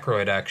 Dan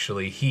Aykroyd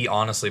actually, he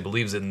honestly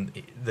believes in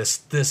this.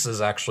 This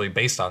is actually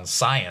based on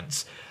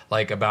science,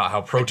 like about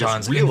how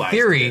protons, in realized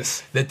theory,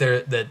 this. that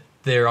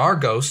there are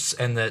ghosts,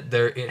 and that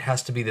it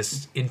has to be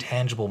this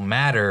intangible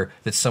matter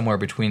that's somewhere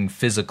between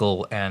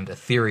physical and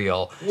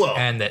ethereal, Whoa.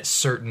 and that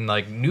certain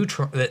like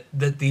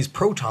that these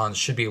protons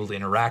should be able to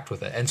interact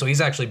with it. And so he's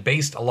actually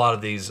based a lot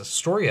of these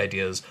story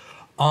ideas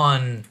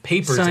on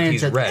papers that Science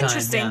he's at the read. time,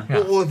 Interesting. yeah.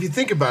 Well, if you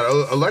think about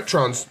it,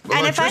 electrons. And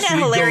I find it electricity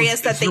hilarious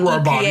goes that the through our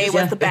EPA bodies.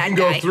 was the It bad can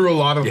guy. go through a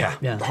lot of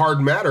Yeah.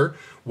 hard matter.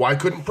 Why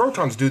couldn't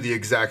protons do the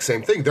exact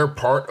same thing? They're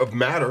part of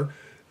matter,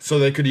 so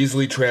they could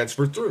easily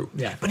transfer through.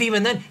 Yeah. But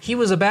even then, he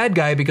was a bad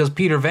guy because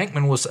Peter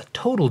Venkman was a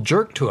total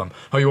jerk to him.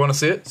 Oh, you want to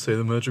see it? Say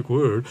the magic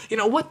word. You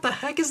know, what the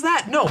heck is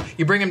that? No.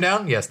 You bring him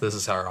down. Yes, this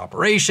is our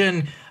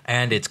operation,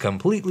 and it's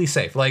completely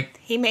safe. Like,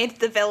 He made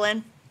the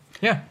villain.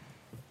 yeah.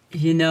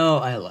 You know,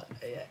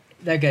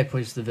 that guy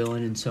plays the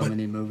villain in so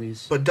many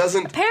movies. But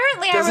doesn't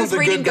Apparently, I doesn't was the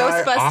reading good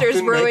guy Ghostbusters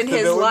often ruined make the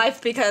his villain?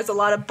 life because a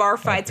lot of bar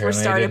fights were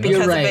Apparently started they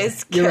because didn't. of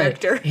his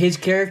character. Right. His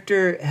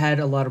character had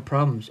a lot of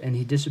problems, and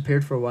he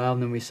disappeared for a while,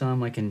 and then we saw him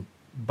like in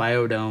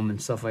Biodome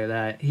and stuff like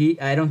that.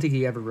 I don't think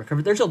he ever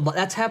recovered. There's a lot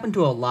that's happened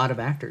to a lot of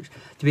actors,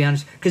 to be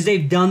honest, because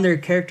they've done their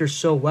characters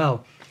so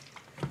well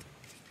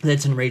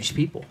that's enraged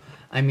people.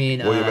 I mean,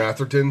 William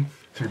Atherton,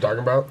 who you're talking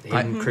about?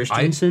 Hayden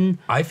Christensen.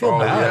 I feel Oh,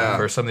 bad yeah.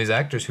 for some of these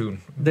actors who,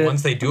 The-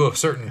 once they do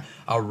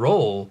a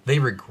role, they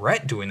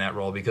regret doing that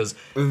role because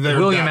They're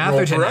William that role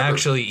Atherton forever.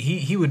 actually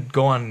he would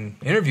go on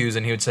interviews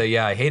and he would say,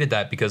 "Yeah, I hated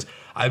that because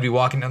I'd be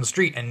walking down the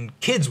street and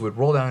kids would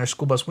roll down their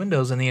school bus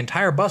windows and the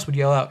entire bus would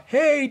yell out,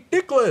 'Hey,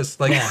 Nicholas!'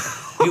 Like it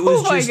was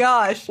Oh my just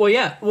gosh. Well,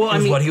 yeah. Well, it I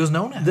was mean, what he was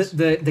known as.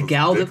 the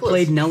gal that ridiculous.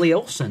 played Nellie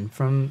Olson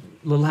from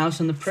Little House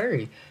on the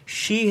Prairie.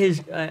 She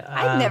has.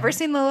 I've never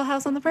seen Little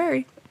House on the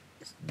Prairie.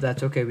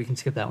 That's okay. We can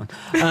skip that one.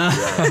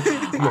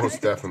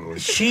 Most definitely.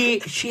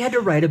 She had to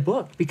write a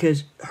book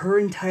because her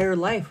entire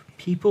life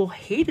people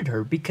hated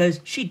her because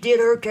she did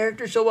her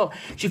character so well.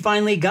 She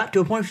finally got to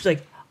a point where she's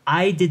like,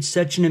 I did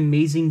such an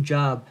amazing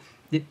job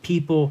that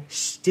people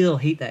still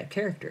hate that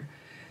character.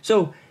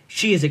 So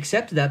she has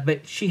accepted that,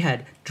 but she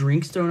had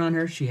drinks thrown on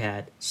her. She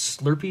had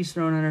Slurpees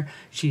thrown on her.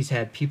 She's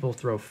had people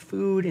throw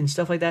food and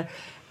stuff like that.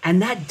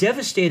 And that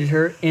devastated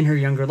her in her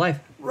younger life,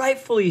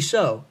 rightfully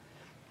so.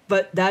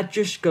 But that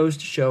just goes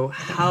to show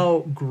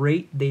how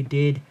great they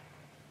did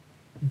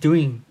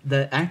doing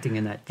the acting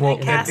in that. Well,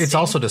 in that- it's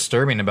also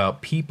disturbing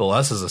about people,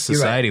 us as a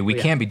society. We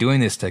Yeah. can't be doing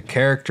this to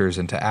characters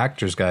and to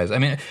actors, guys. I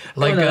mean,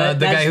 like no,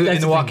 the guy who that's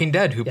in the The Walking thing.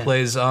 Dead who Yeah.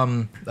 plays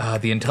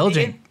the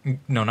intelligent.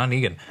 No, not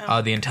Negan.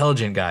 The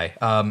intelligent guy.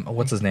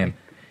 What's his name?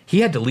 He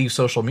had to leave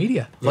social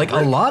media. Like a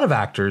lot of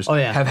actors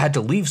have had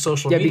to leave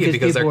social Yeah, media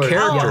because their people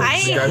characters. Oh,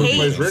 I The guy who hate-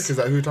 plays Rick, is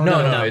that who you're talking No,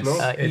 about?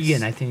 no, it's-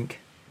 Ian, I think.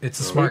 It's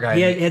a smart guy.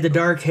 He had the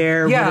dark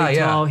hair, Yeah, really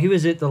yeah. tall. He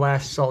was at the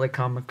last Salt Lake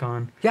Comic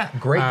Con. Yeah,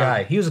 great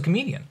guy. He was a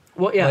comedian.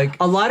 Well, yeah, Like-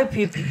 a lot of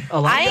people.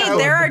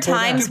 There are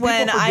times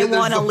when I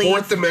want to Fourth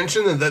leave.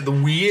 dimension, and that the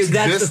we That's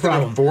the exist in a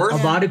problem. fourth.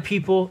 A lot of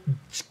people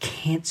just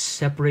can't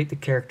separate the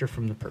character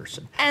from the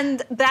person.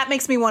 And that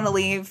makes me want to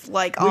leave,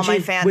 like, all my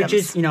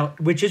fandoms.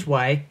 Which is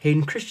why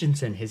Hayden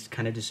Christensen has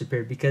kind of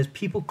disappeared because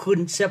people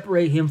couldn't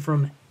separate him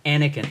from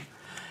Anakin.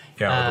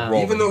 Yeah, the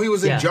role. Even though he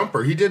was in Yeah.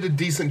 Jumper, he did a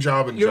decent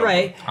job in You're Jumper.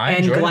 right, I and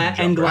enjoyed him in and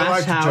Jumper. I Glass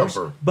liked House,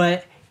 Jumper.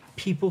 but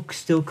people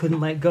still couldn't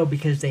let go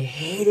because they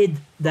hated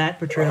that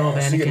portrayal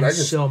of See, Anakin and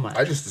so much.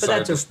 I just But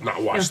decided that's to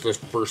not watch the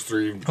first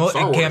three. Well,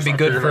 Star it Wars. can't be I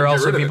good figured for I'd get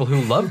also rid of people it.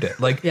 who loved it.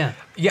 Like, Yeah.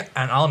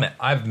 and I'll admit,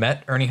 I've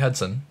met Ernie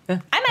Hudson. Yeah.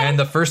 I met And him.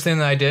 the first thing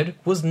that I did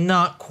was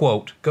not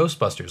quote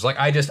Ghostbusters. Like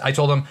I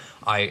told him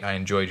I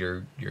enjoyed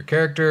your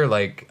character.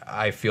 Like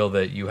I feel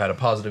that you had a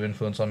positive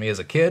influence on me as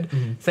a kid.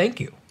 Thank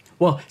you.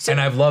 Well, so- And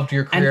I've loved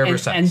your career ever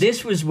since. And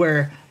this was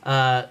where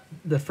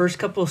the first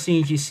couple of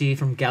scenes you see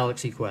from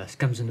Galaxy Quest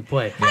comes into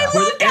play. I love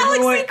Where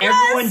Galaxy Quest!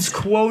 Everyone's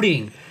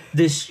quoting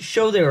this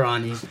show they were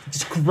on. He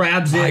just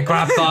grabs it. I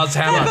grabbed Thaw's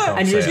hammer. Don't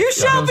And say just, it. You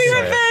shall Don't be say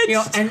it.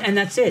 revenged! You know, and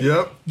that's it.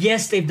 Yep.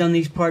 Yes, they've done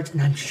these parts,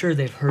 and I'm sure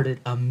they've heard it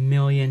a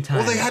million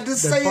times. Well, they had to Their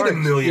say it parts. a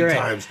million You're right.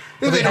 times.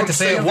 Well, they they had don't to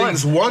say say it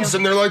things once,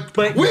 and they're like,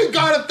 But- "We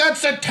got it.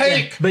 That's a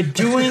take." But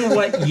doing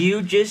what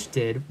you just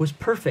did was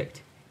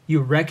perfect. You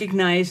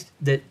recognized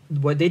that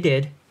what they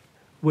did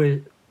was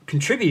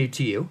contributed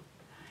to you,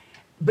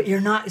 but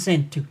you're not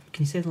saying, "Dude,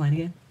 can you say the line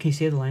again? Can you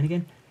say the line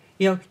again?"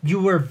 You know, you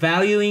were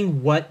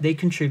valuing what they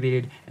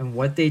contributed and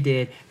what they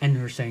did, and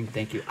you were saying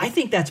thank you. I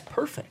think that's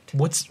perfect.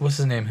 What's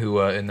his name? Who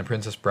in The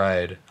Princess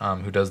Bride?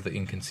 Who does the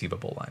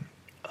inconceivable line?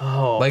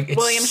 Oh, Like it's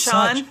William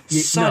Shawn?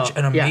 such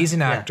No, an yeah, amazing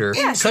yeah. actor,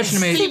 Yeah, such an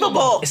amazing,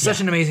 conceivable. it's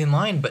such an amazing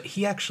line. But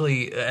he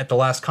actually at the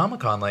last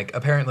Comic-Con, like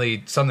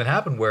apparently something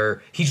happened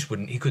where he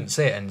couldn't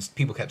say it, and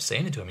people kept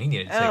saying it to him. He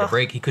needed to take a Ugh.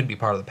 break. He couldn't be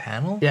part of the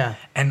panel. Yeah.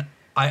 and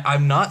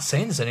I'm not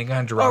saying this in any kind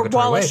of derogatory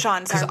Wallace way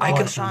Shawn, sorry, I can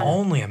Wallace Shawn.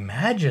 only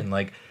imagine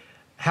like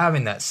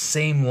having that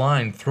same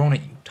line thrown at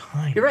you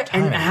time. You're right.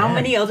 time And how again.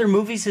 many other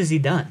movies has he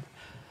done?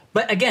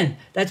 But again,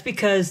 that's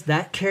because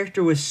that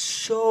character was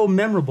so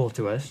memorable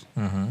to us.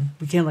 Mm-hmm.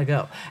 We can't let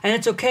go. And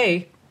it's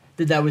okay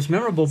that was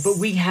memorable, but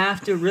we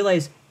have to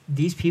realize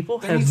these people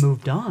have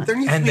moved on. There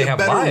needs And to be they a have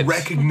better lives.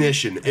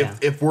 recognition. Yeah.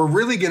 If we're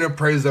really going to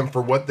praise them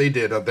for what they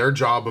did, of their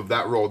job of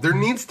that role, there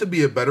needs to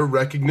be a better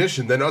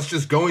recognition than us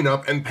just going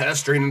up and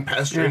pestering and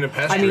pestering Yeah. and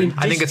pestering. I mean,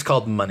 I think it's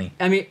called money.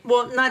 I mean,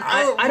 well, not.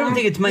 I don't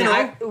think it's money. You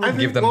know, I think,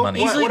 Give them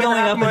money. easily whatever going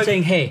up happened and to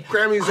saying, "Hey,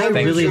 Grammys I and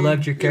really Vision,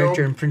 loved your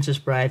character you know, in Princess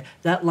Bride.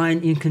 That line,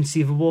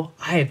 inconceivable.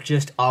 I have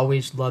just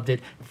always loved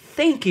it.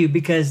 thank you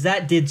because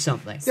that did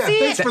something. Yeah,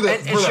 thanks for the,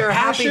 and for the share a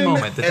happy passion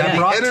moment that and that the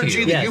brought to energy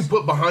you. that Yes. you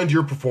put behind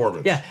your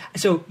performance. Yeah.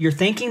 So you're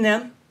thanking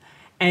them,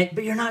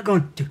 but you're not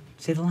going, dude,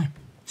 say the line.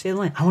 Say the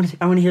line. I want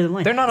to hear the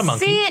line. They're not a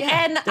monkey. See,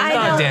 Yeah, and they're I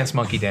not a don't, dance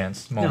monkey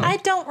dance moment. I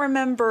don't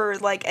remember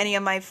like any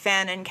of my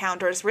fan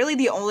encounters. Really,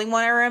 the only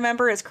one I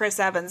remember is Chris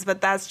Evans,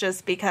 but that's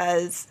just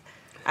because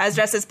I was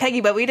dressed as Peggy.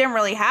 But we didn't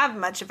really have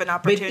much of an But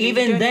opportunity. to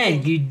do even then,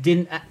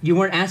 anything. you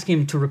weren't asking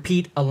him to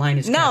repeat a line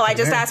as no, Captain I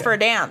just America. asked for a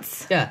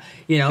dance. Yeah,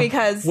 you know,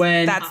 Because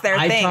when that's their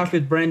I thing. talked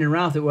with Brandon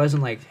Routh, it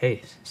wasn't like,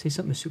 "Hey, say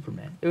something to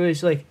Superman." It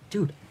was like,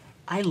 "Dude,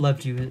 I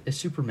loved you as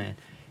Superman.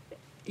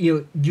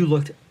 You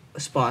looked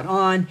spot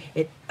on."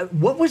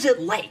 What was it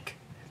like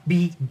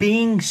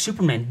being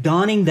Superman,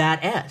 donning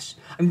that S?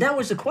 I mean, that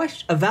was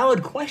a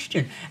valid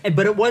question,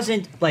 but it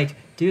wasn't like,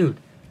 "Dude,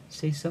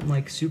 say something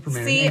like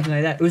Superman," See, or anything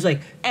like that. It was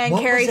like, and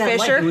what Carrie was that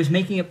Fisher? like? It was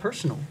making it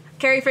personal.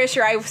 Carrie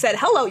Fisher, I said,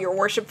 "Hello, your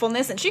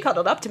worshipfulness," and she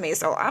cuddled up to me.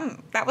 So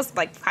that was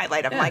like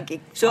highlight of my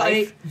geek So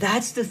life.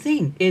 that's the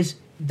thing is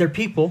they're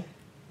people.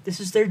 This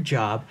is their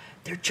job.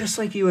 They're just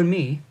like you and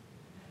me.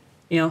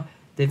 You know,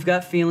 they've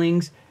got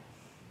feelings.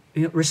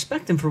 You know,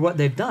 respect them for what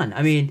they've done.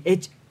 I mean,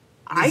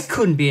 I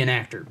couldn't be an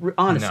actor,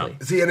 honestly.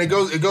 See, and it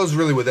goes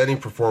really with any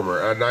performer.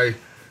 And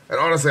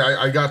honestly,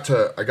 I got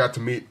to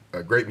meet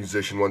a great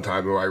musician one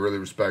time who I really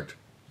respect,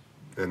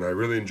 and I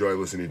really enjoy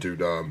listening to.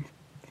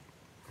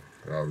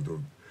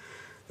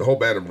 The whole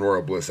band of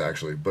Royal Bliss,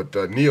 actually, but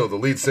Neil, the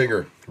lead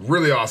singer,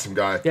 really awesome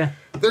guy. Yeah,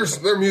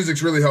 their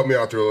music's really helped me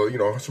out through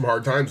some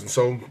hard times, and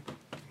so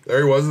there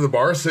he was at the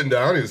bar sitting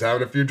down. He was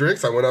having a few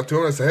drinks. I went up to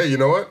him and I said, "Hey, you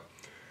know what?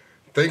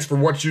 Thanks for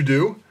what you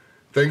do.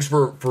 Thanks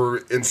for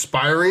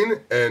inspiring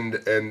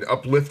and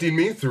uplifting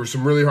me through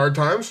some really hard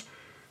times.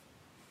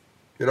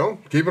 You know,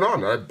 keep it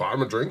on." I bought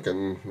him a drink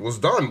and was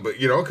done. But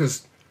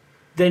because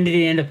then did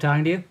he end up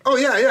talking to you? Oh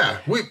yeah,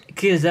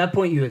 Because at that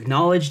point you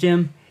acknowledged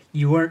him.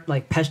 You weren't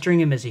like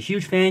pestering him as a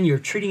huge fan. You're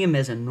treating him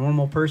as a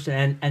normal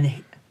person,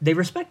 and they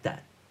respect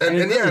that.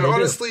 And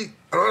honestly,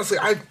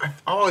 I've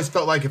always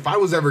felt like if I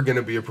was ever going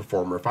to be a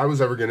performer, if I was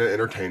ever going to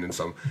entertain in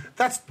some,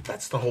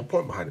 that's the whole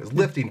point behind it, is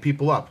lifting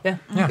people up. Yeah.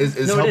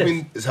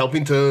 Is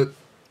helping to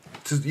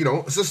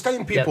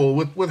sustain people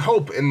with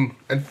hope and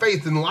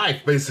faith in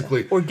life,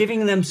 basically. Or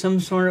giving them some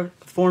sort of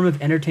form of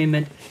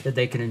entertainment that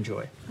they can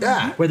enjoy.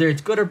 Yeah. Whether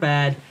it's good or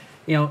bad,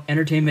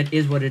 entertainment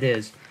is what it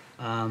is.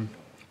 But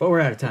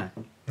we're out of time.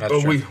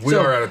 We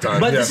are out of time.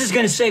 But yes. this is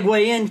going to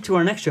segue into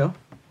our next show.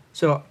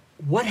 So,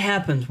 what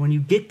happens when you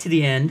get to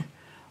the end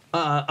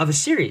of a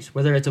series,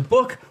 whether it's a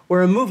book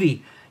or a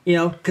movie?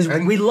 Because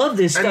we love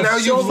this stuff. And now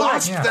so you've much.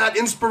 lost that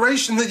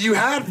inspiration that you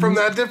had from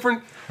that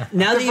different.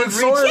 Now that different you've reached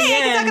source. the Yay, I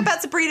can end, talk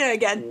about Sabrina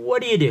again.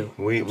 what do you do?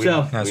 We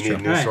That's need true.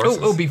 new All right.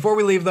 sources. Before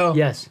we leave though,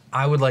 Yes.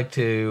 I would like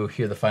to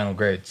hear the final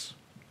grades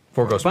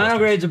for Ghostbusters. Final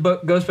grades of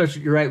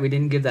Ghostbusters. You're right. We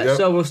didn't give that. Yep.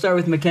 So we'll start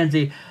with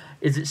Mackenzie.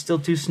 Is it still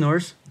 2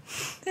 snores?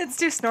 It's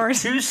 2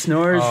 snores. 2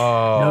 snores.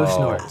 No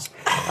snores.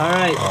 All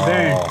right,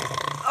 Baron.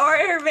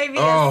 Or maybe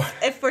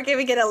if we're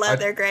giving it a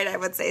leather grade, I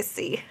would say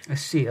C.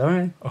 Let's see. All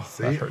right.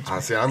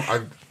 See,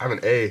 I'm an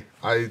A.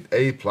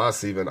 A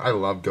plus even. I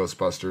love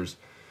Ghostbusters.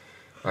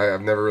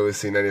 I've never really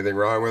seen anything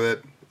wrong with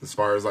it as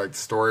far as like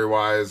story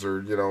wise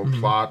or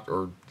plot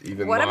or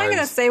even. What am I going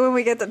to lines. say when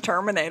we get to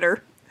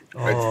Terminator?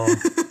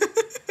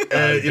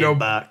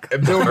 Back.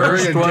 Bill Murray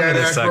First and one Dan and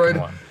the second Aykroyd.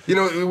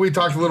 one. We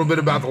talked a little bit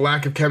about the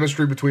lack of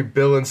chemistry between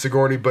Bill and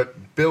Sigourney,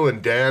 but Bill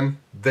and Dan,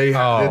 they're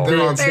on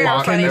They're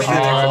spot funny every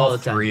together. time. all the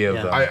time. Three of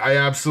Yeah. them. I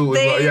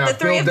absolutely The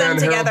three Bill, of them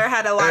Dan, together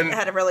Harold.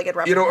 had a really good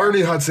You know, repertoire.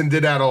 Ernie Hudson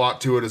did add a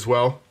lot to it as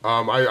well.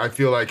 I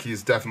feel like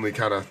he's definitely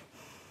kind of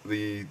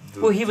the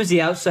Well, he was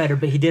the outsider,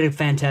 but he did a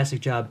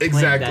fantastic job playing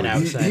exactly that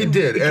outsider. he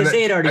did, Because and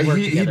they had already worked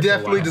he together for a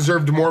definitely while.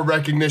 deserved more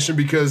recognition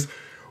because.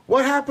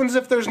 What happens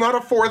if there's not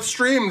a fourth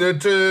stream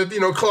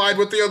to collide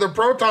with the other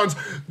protons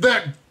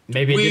that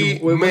Maybe it we didn't- it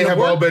may wouldn't have have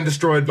all worked. been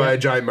destroyed by Yeah. a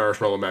giant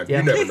marshmallow man? Yeah.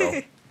 You never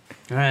know.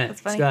 All right,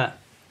 funny. Scott.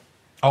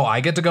 Oh,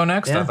 I get to go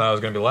next? Yeah. I thought I was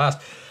going to be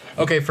last.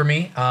 Okay, for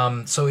me,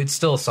 so it's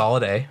still a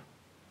solid A,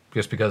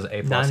 just because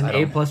A+. Not an I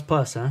A++,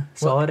 don't- huh?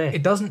 Solid A.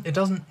 It doesn't.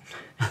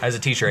 As a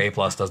teacher, A+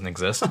 doesn't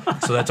exist,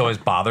 so that's always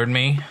bothered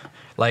me.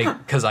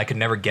 Because I could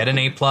never get an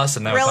A+, and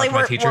then I would Really, talk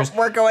to my teachers.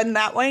 we're going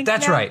that way.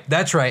 That's now? right.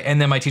 That's right.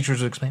 And then my teachers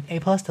would explain A+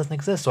 doesn't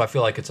exist, so I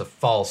feel like it's a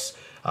false.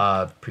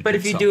 But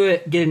if you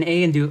get an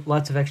A and do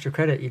lots of extra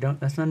credit,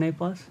 that's not an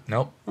A+?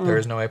 nope, there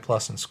is no A+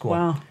 in school.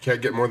 Wow.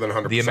 Can't get more than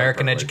 100%. The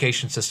American apparently.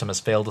 education system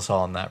has failed us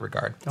all in that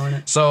regard. Darn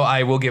it. So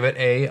I will give it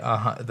A,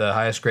 the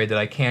highest grade that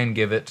I can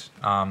give it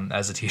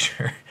as a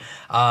teacher.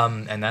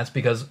 And that's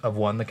because of,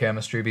 one, the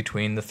chemistry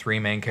between the 3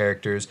 main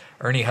characters.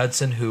 Ernie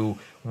Hudson, who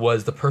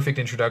was the perfect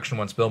introduction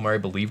once Bill Murray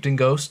believed in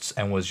ghosts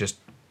and was just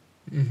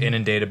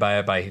inundated by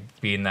it, by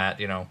being that,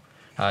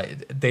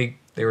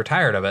 they were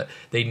tired of it.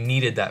 They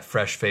needed that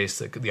fresh face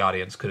that the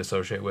audience could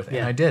associate with, and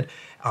Yeah. I did.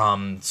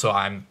 So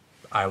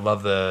I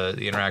love the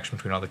interaction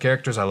between all the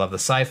characters. I love the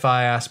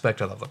sci-fi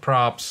aspect. I love the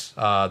props,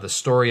 the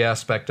story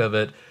aspect of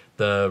it,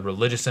 the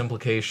religious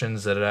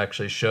implications that it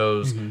actually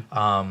shows,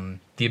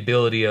 the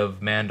ability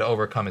of man to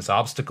overcome his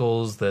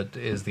obstacles, that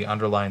is the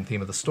underlying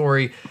theme of the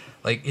story.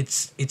 Like,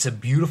 it's a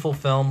beautiful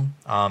film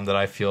that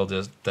I feel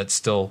that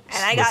still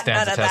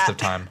withstands the test of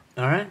time.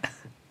 All right.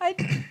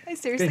 I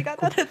seriously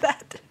got none of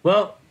that.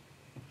 Well,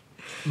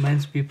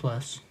 mine's B+.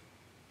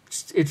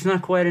 It's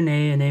not quite an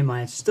A,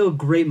 It's still a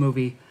great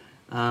movie.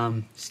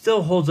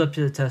 Still holds up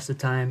to the test of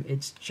time.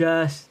 It's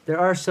just, there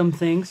are some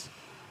things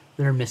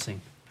that are missing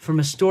from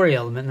a story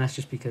element, and that's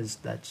just because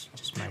that's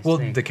just my thing. Well,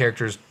 the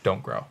characters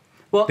don't grow.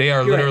 Well, they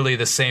are you're literally right.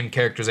 the same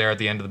characters they are at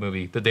the end of the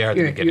movie that they are at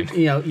the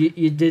beginning.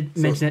 You did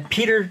mention that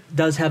Peter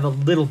does have a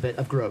little bit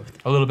of growth.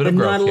 A little bit but of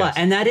growth, not a lot. yes.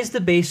 And that is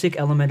the basic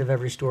element of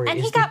every story. And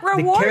is he got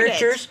rewarded. The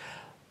characters,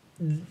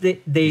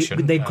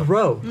 they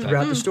grow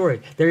throughout the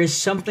story. There is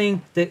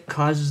something that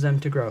causes them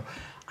to grow.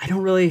 I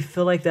don't really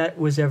feel like that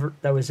was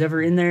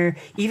ever in there.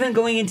 Even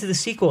going into the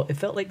sequel, it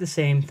felt like the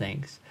same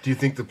things. Do you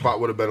think the plot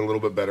would have been a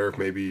little bit better if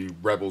maybe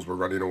rebels were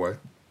running away?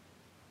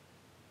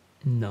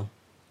 No.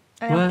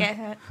 I don't What? get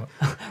it.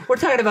 We're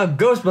talking about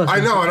Ghostbusters. I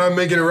know, and I'm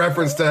making a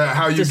reference to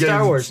how you To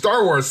gave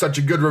Star Wars. such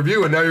a good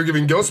review, and now you're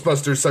giving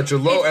Ghostbusters such a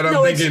low. And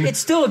I'm thinking it's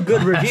still a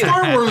good review.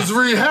 Star Wars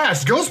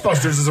rehashed.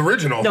 Ghostbusters is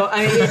original. No,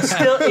 I mean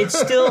it's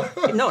still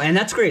no, and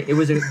that's great. It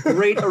was a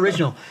great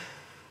original.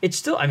 It's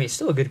still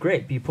a good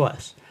grade, B+.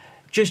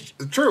 Just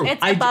True.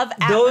 It's above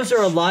those are a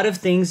average. lot of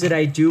things that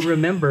I do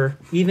remember,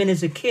 even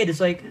as a kid. It's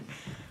like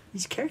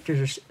these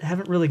characters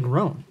haven't really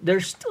grown.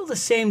 They're still the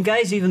same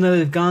guys, even though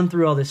they've gone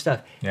through all this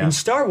stuff. Yeah. In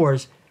Star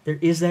Wars, there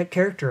is that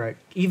character arc.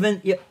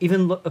 Even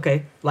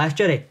Last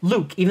Jedi,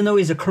 Luke, even though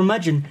he's a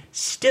curmudgeon,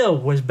 still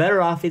was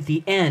better off at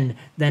the end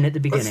than at the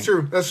beginning.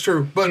 That's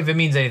true. But If it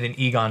means anything,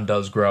 Egon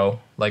does grow.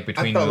 Like,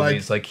 between I felt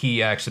movies, like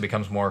he actually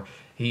becomes more.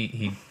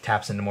 He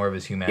taps into more of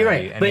his humanity, You're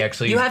right, and but he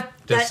actually you have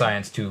does that-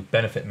 science to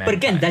benefit But mankind.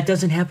 again, that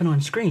doesn't happen on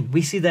screen.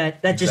 We see that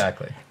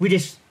Exactly. we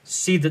just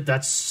see that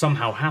that's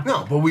somehow happening.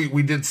 no, but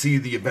we did see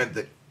the event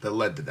that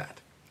led to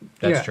that.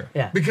 That's Yeah, true.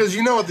 Yeah. Because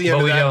at the end But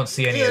of we that, don't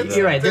see any of the-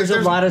 You're right. There's a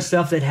lot of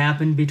stuff that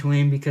happened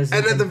between because.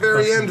 And at the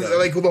very end,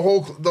 like the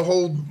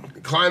whole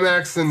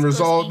climax and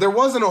resolve, there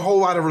wasn't a whole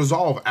lot of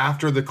resolve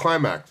after the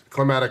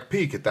climatic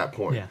peak at that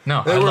point. Yeah.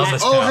 No, They I were love like,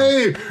 this oh town.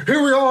 hey,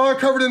 here we are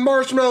covered in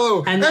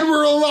marshmallow, and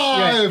we're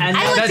alive. Right, and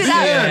I looked That's it the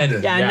up.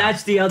 end. Yeah, and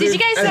that's the other. Did you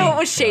guys And- know it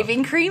was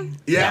shaving cream?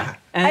 yeah.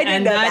 And, I didn't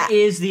and know that that.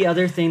 is the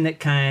other thing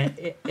that kind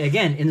of,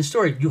 again, in the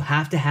story, you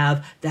have to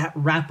have that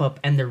wrap up,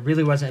 and there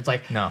really wasn't. It's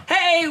like, No.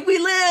 hey, we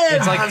live!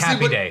 It's like Ah, see, Happy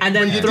but- Day. And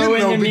then But you throw didn't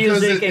in know the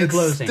because music and it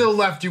closing. still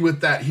left you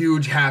with that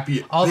huge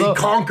happy. Although they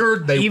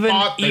conquered, they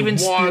fought, they even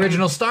won. the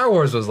original Star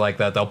Wars was like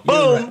that though.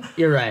 Boom!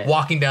 You're right.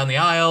 Walking down the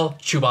aisle,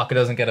 Chewbacca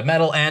doesn't get a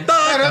medal, and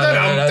But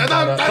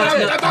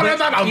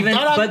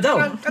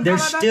no, there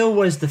still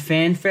was the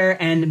fanfare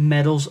and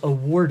medals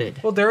awarded.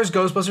 well, there was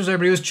Ghostbusters.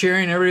 Everybody was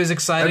cheering. Everybody was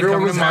excited. Everyone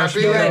covered was in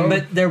happy, marshmallow. yeah.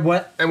 But there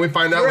was. And we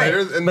find out Right.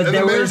 later, and But the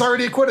there mayor's was-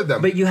 already acquitted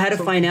them. But you had a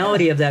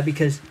finality of that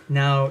because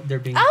now they're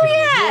being. Oh given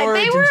yeah, awards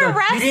they and were stuff.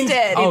 You didn't-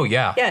 arrested. Oh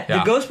yeah, Yeah, the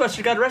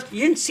Ghostbusters got arrested.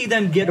 You didn't see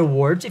them get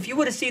awards. If you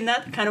would have seen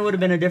that, kind of would have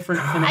been a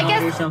different finale I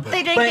or guess something.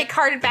 they didn't But get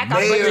carted back off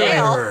to Mayor,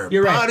 jail.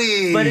 You're right.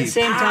 buddy, But at the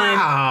same time,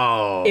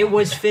 pow. it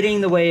was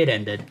fitting the way it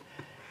ended.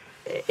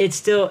 It's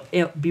still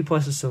B+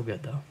 is still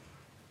good though.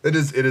 It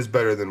is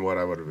better than what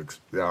I would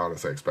have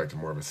honestly expected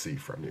more of a C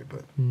from you,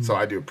 but so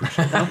I do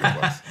appreciate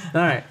that.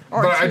 All right,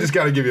 But I just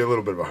got to give you a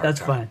little bit of a hard that's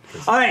time.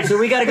 fine. All right, so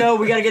we gotta go.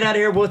 We gotta get out of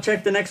here. We'll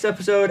check the next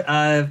episode,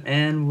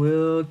 and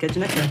we'll catch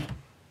you next time.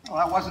 Well,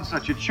 that wasn't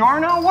such a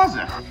chore now, was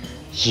it?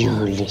 You're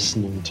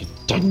listening to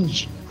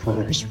Dungeon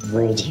Crawlers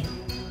Radio.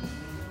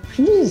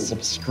 Please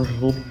subscribe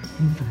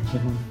and find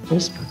them on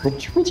Facebook or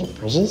Twitter,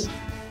 precious.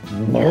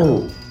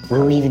 No,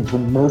 we're even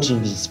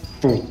promoting these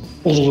filthy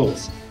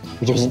idiots.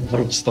 Who doesn't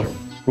like stuff?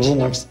 Who doesn't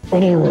like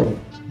anyone?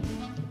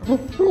 Our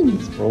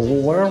friends will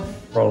love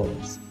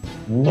friends.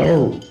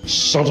 No,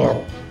 shut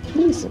up.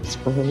 Please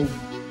subscribe.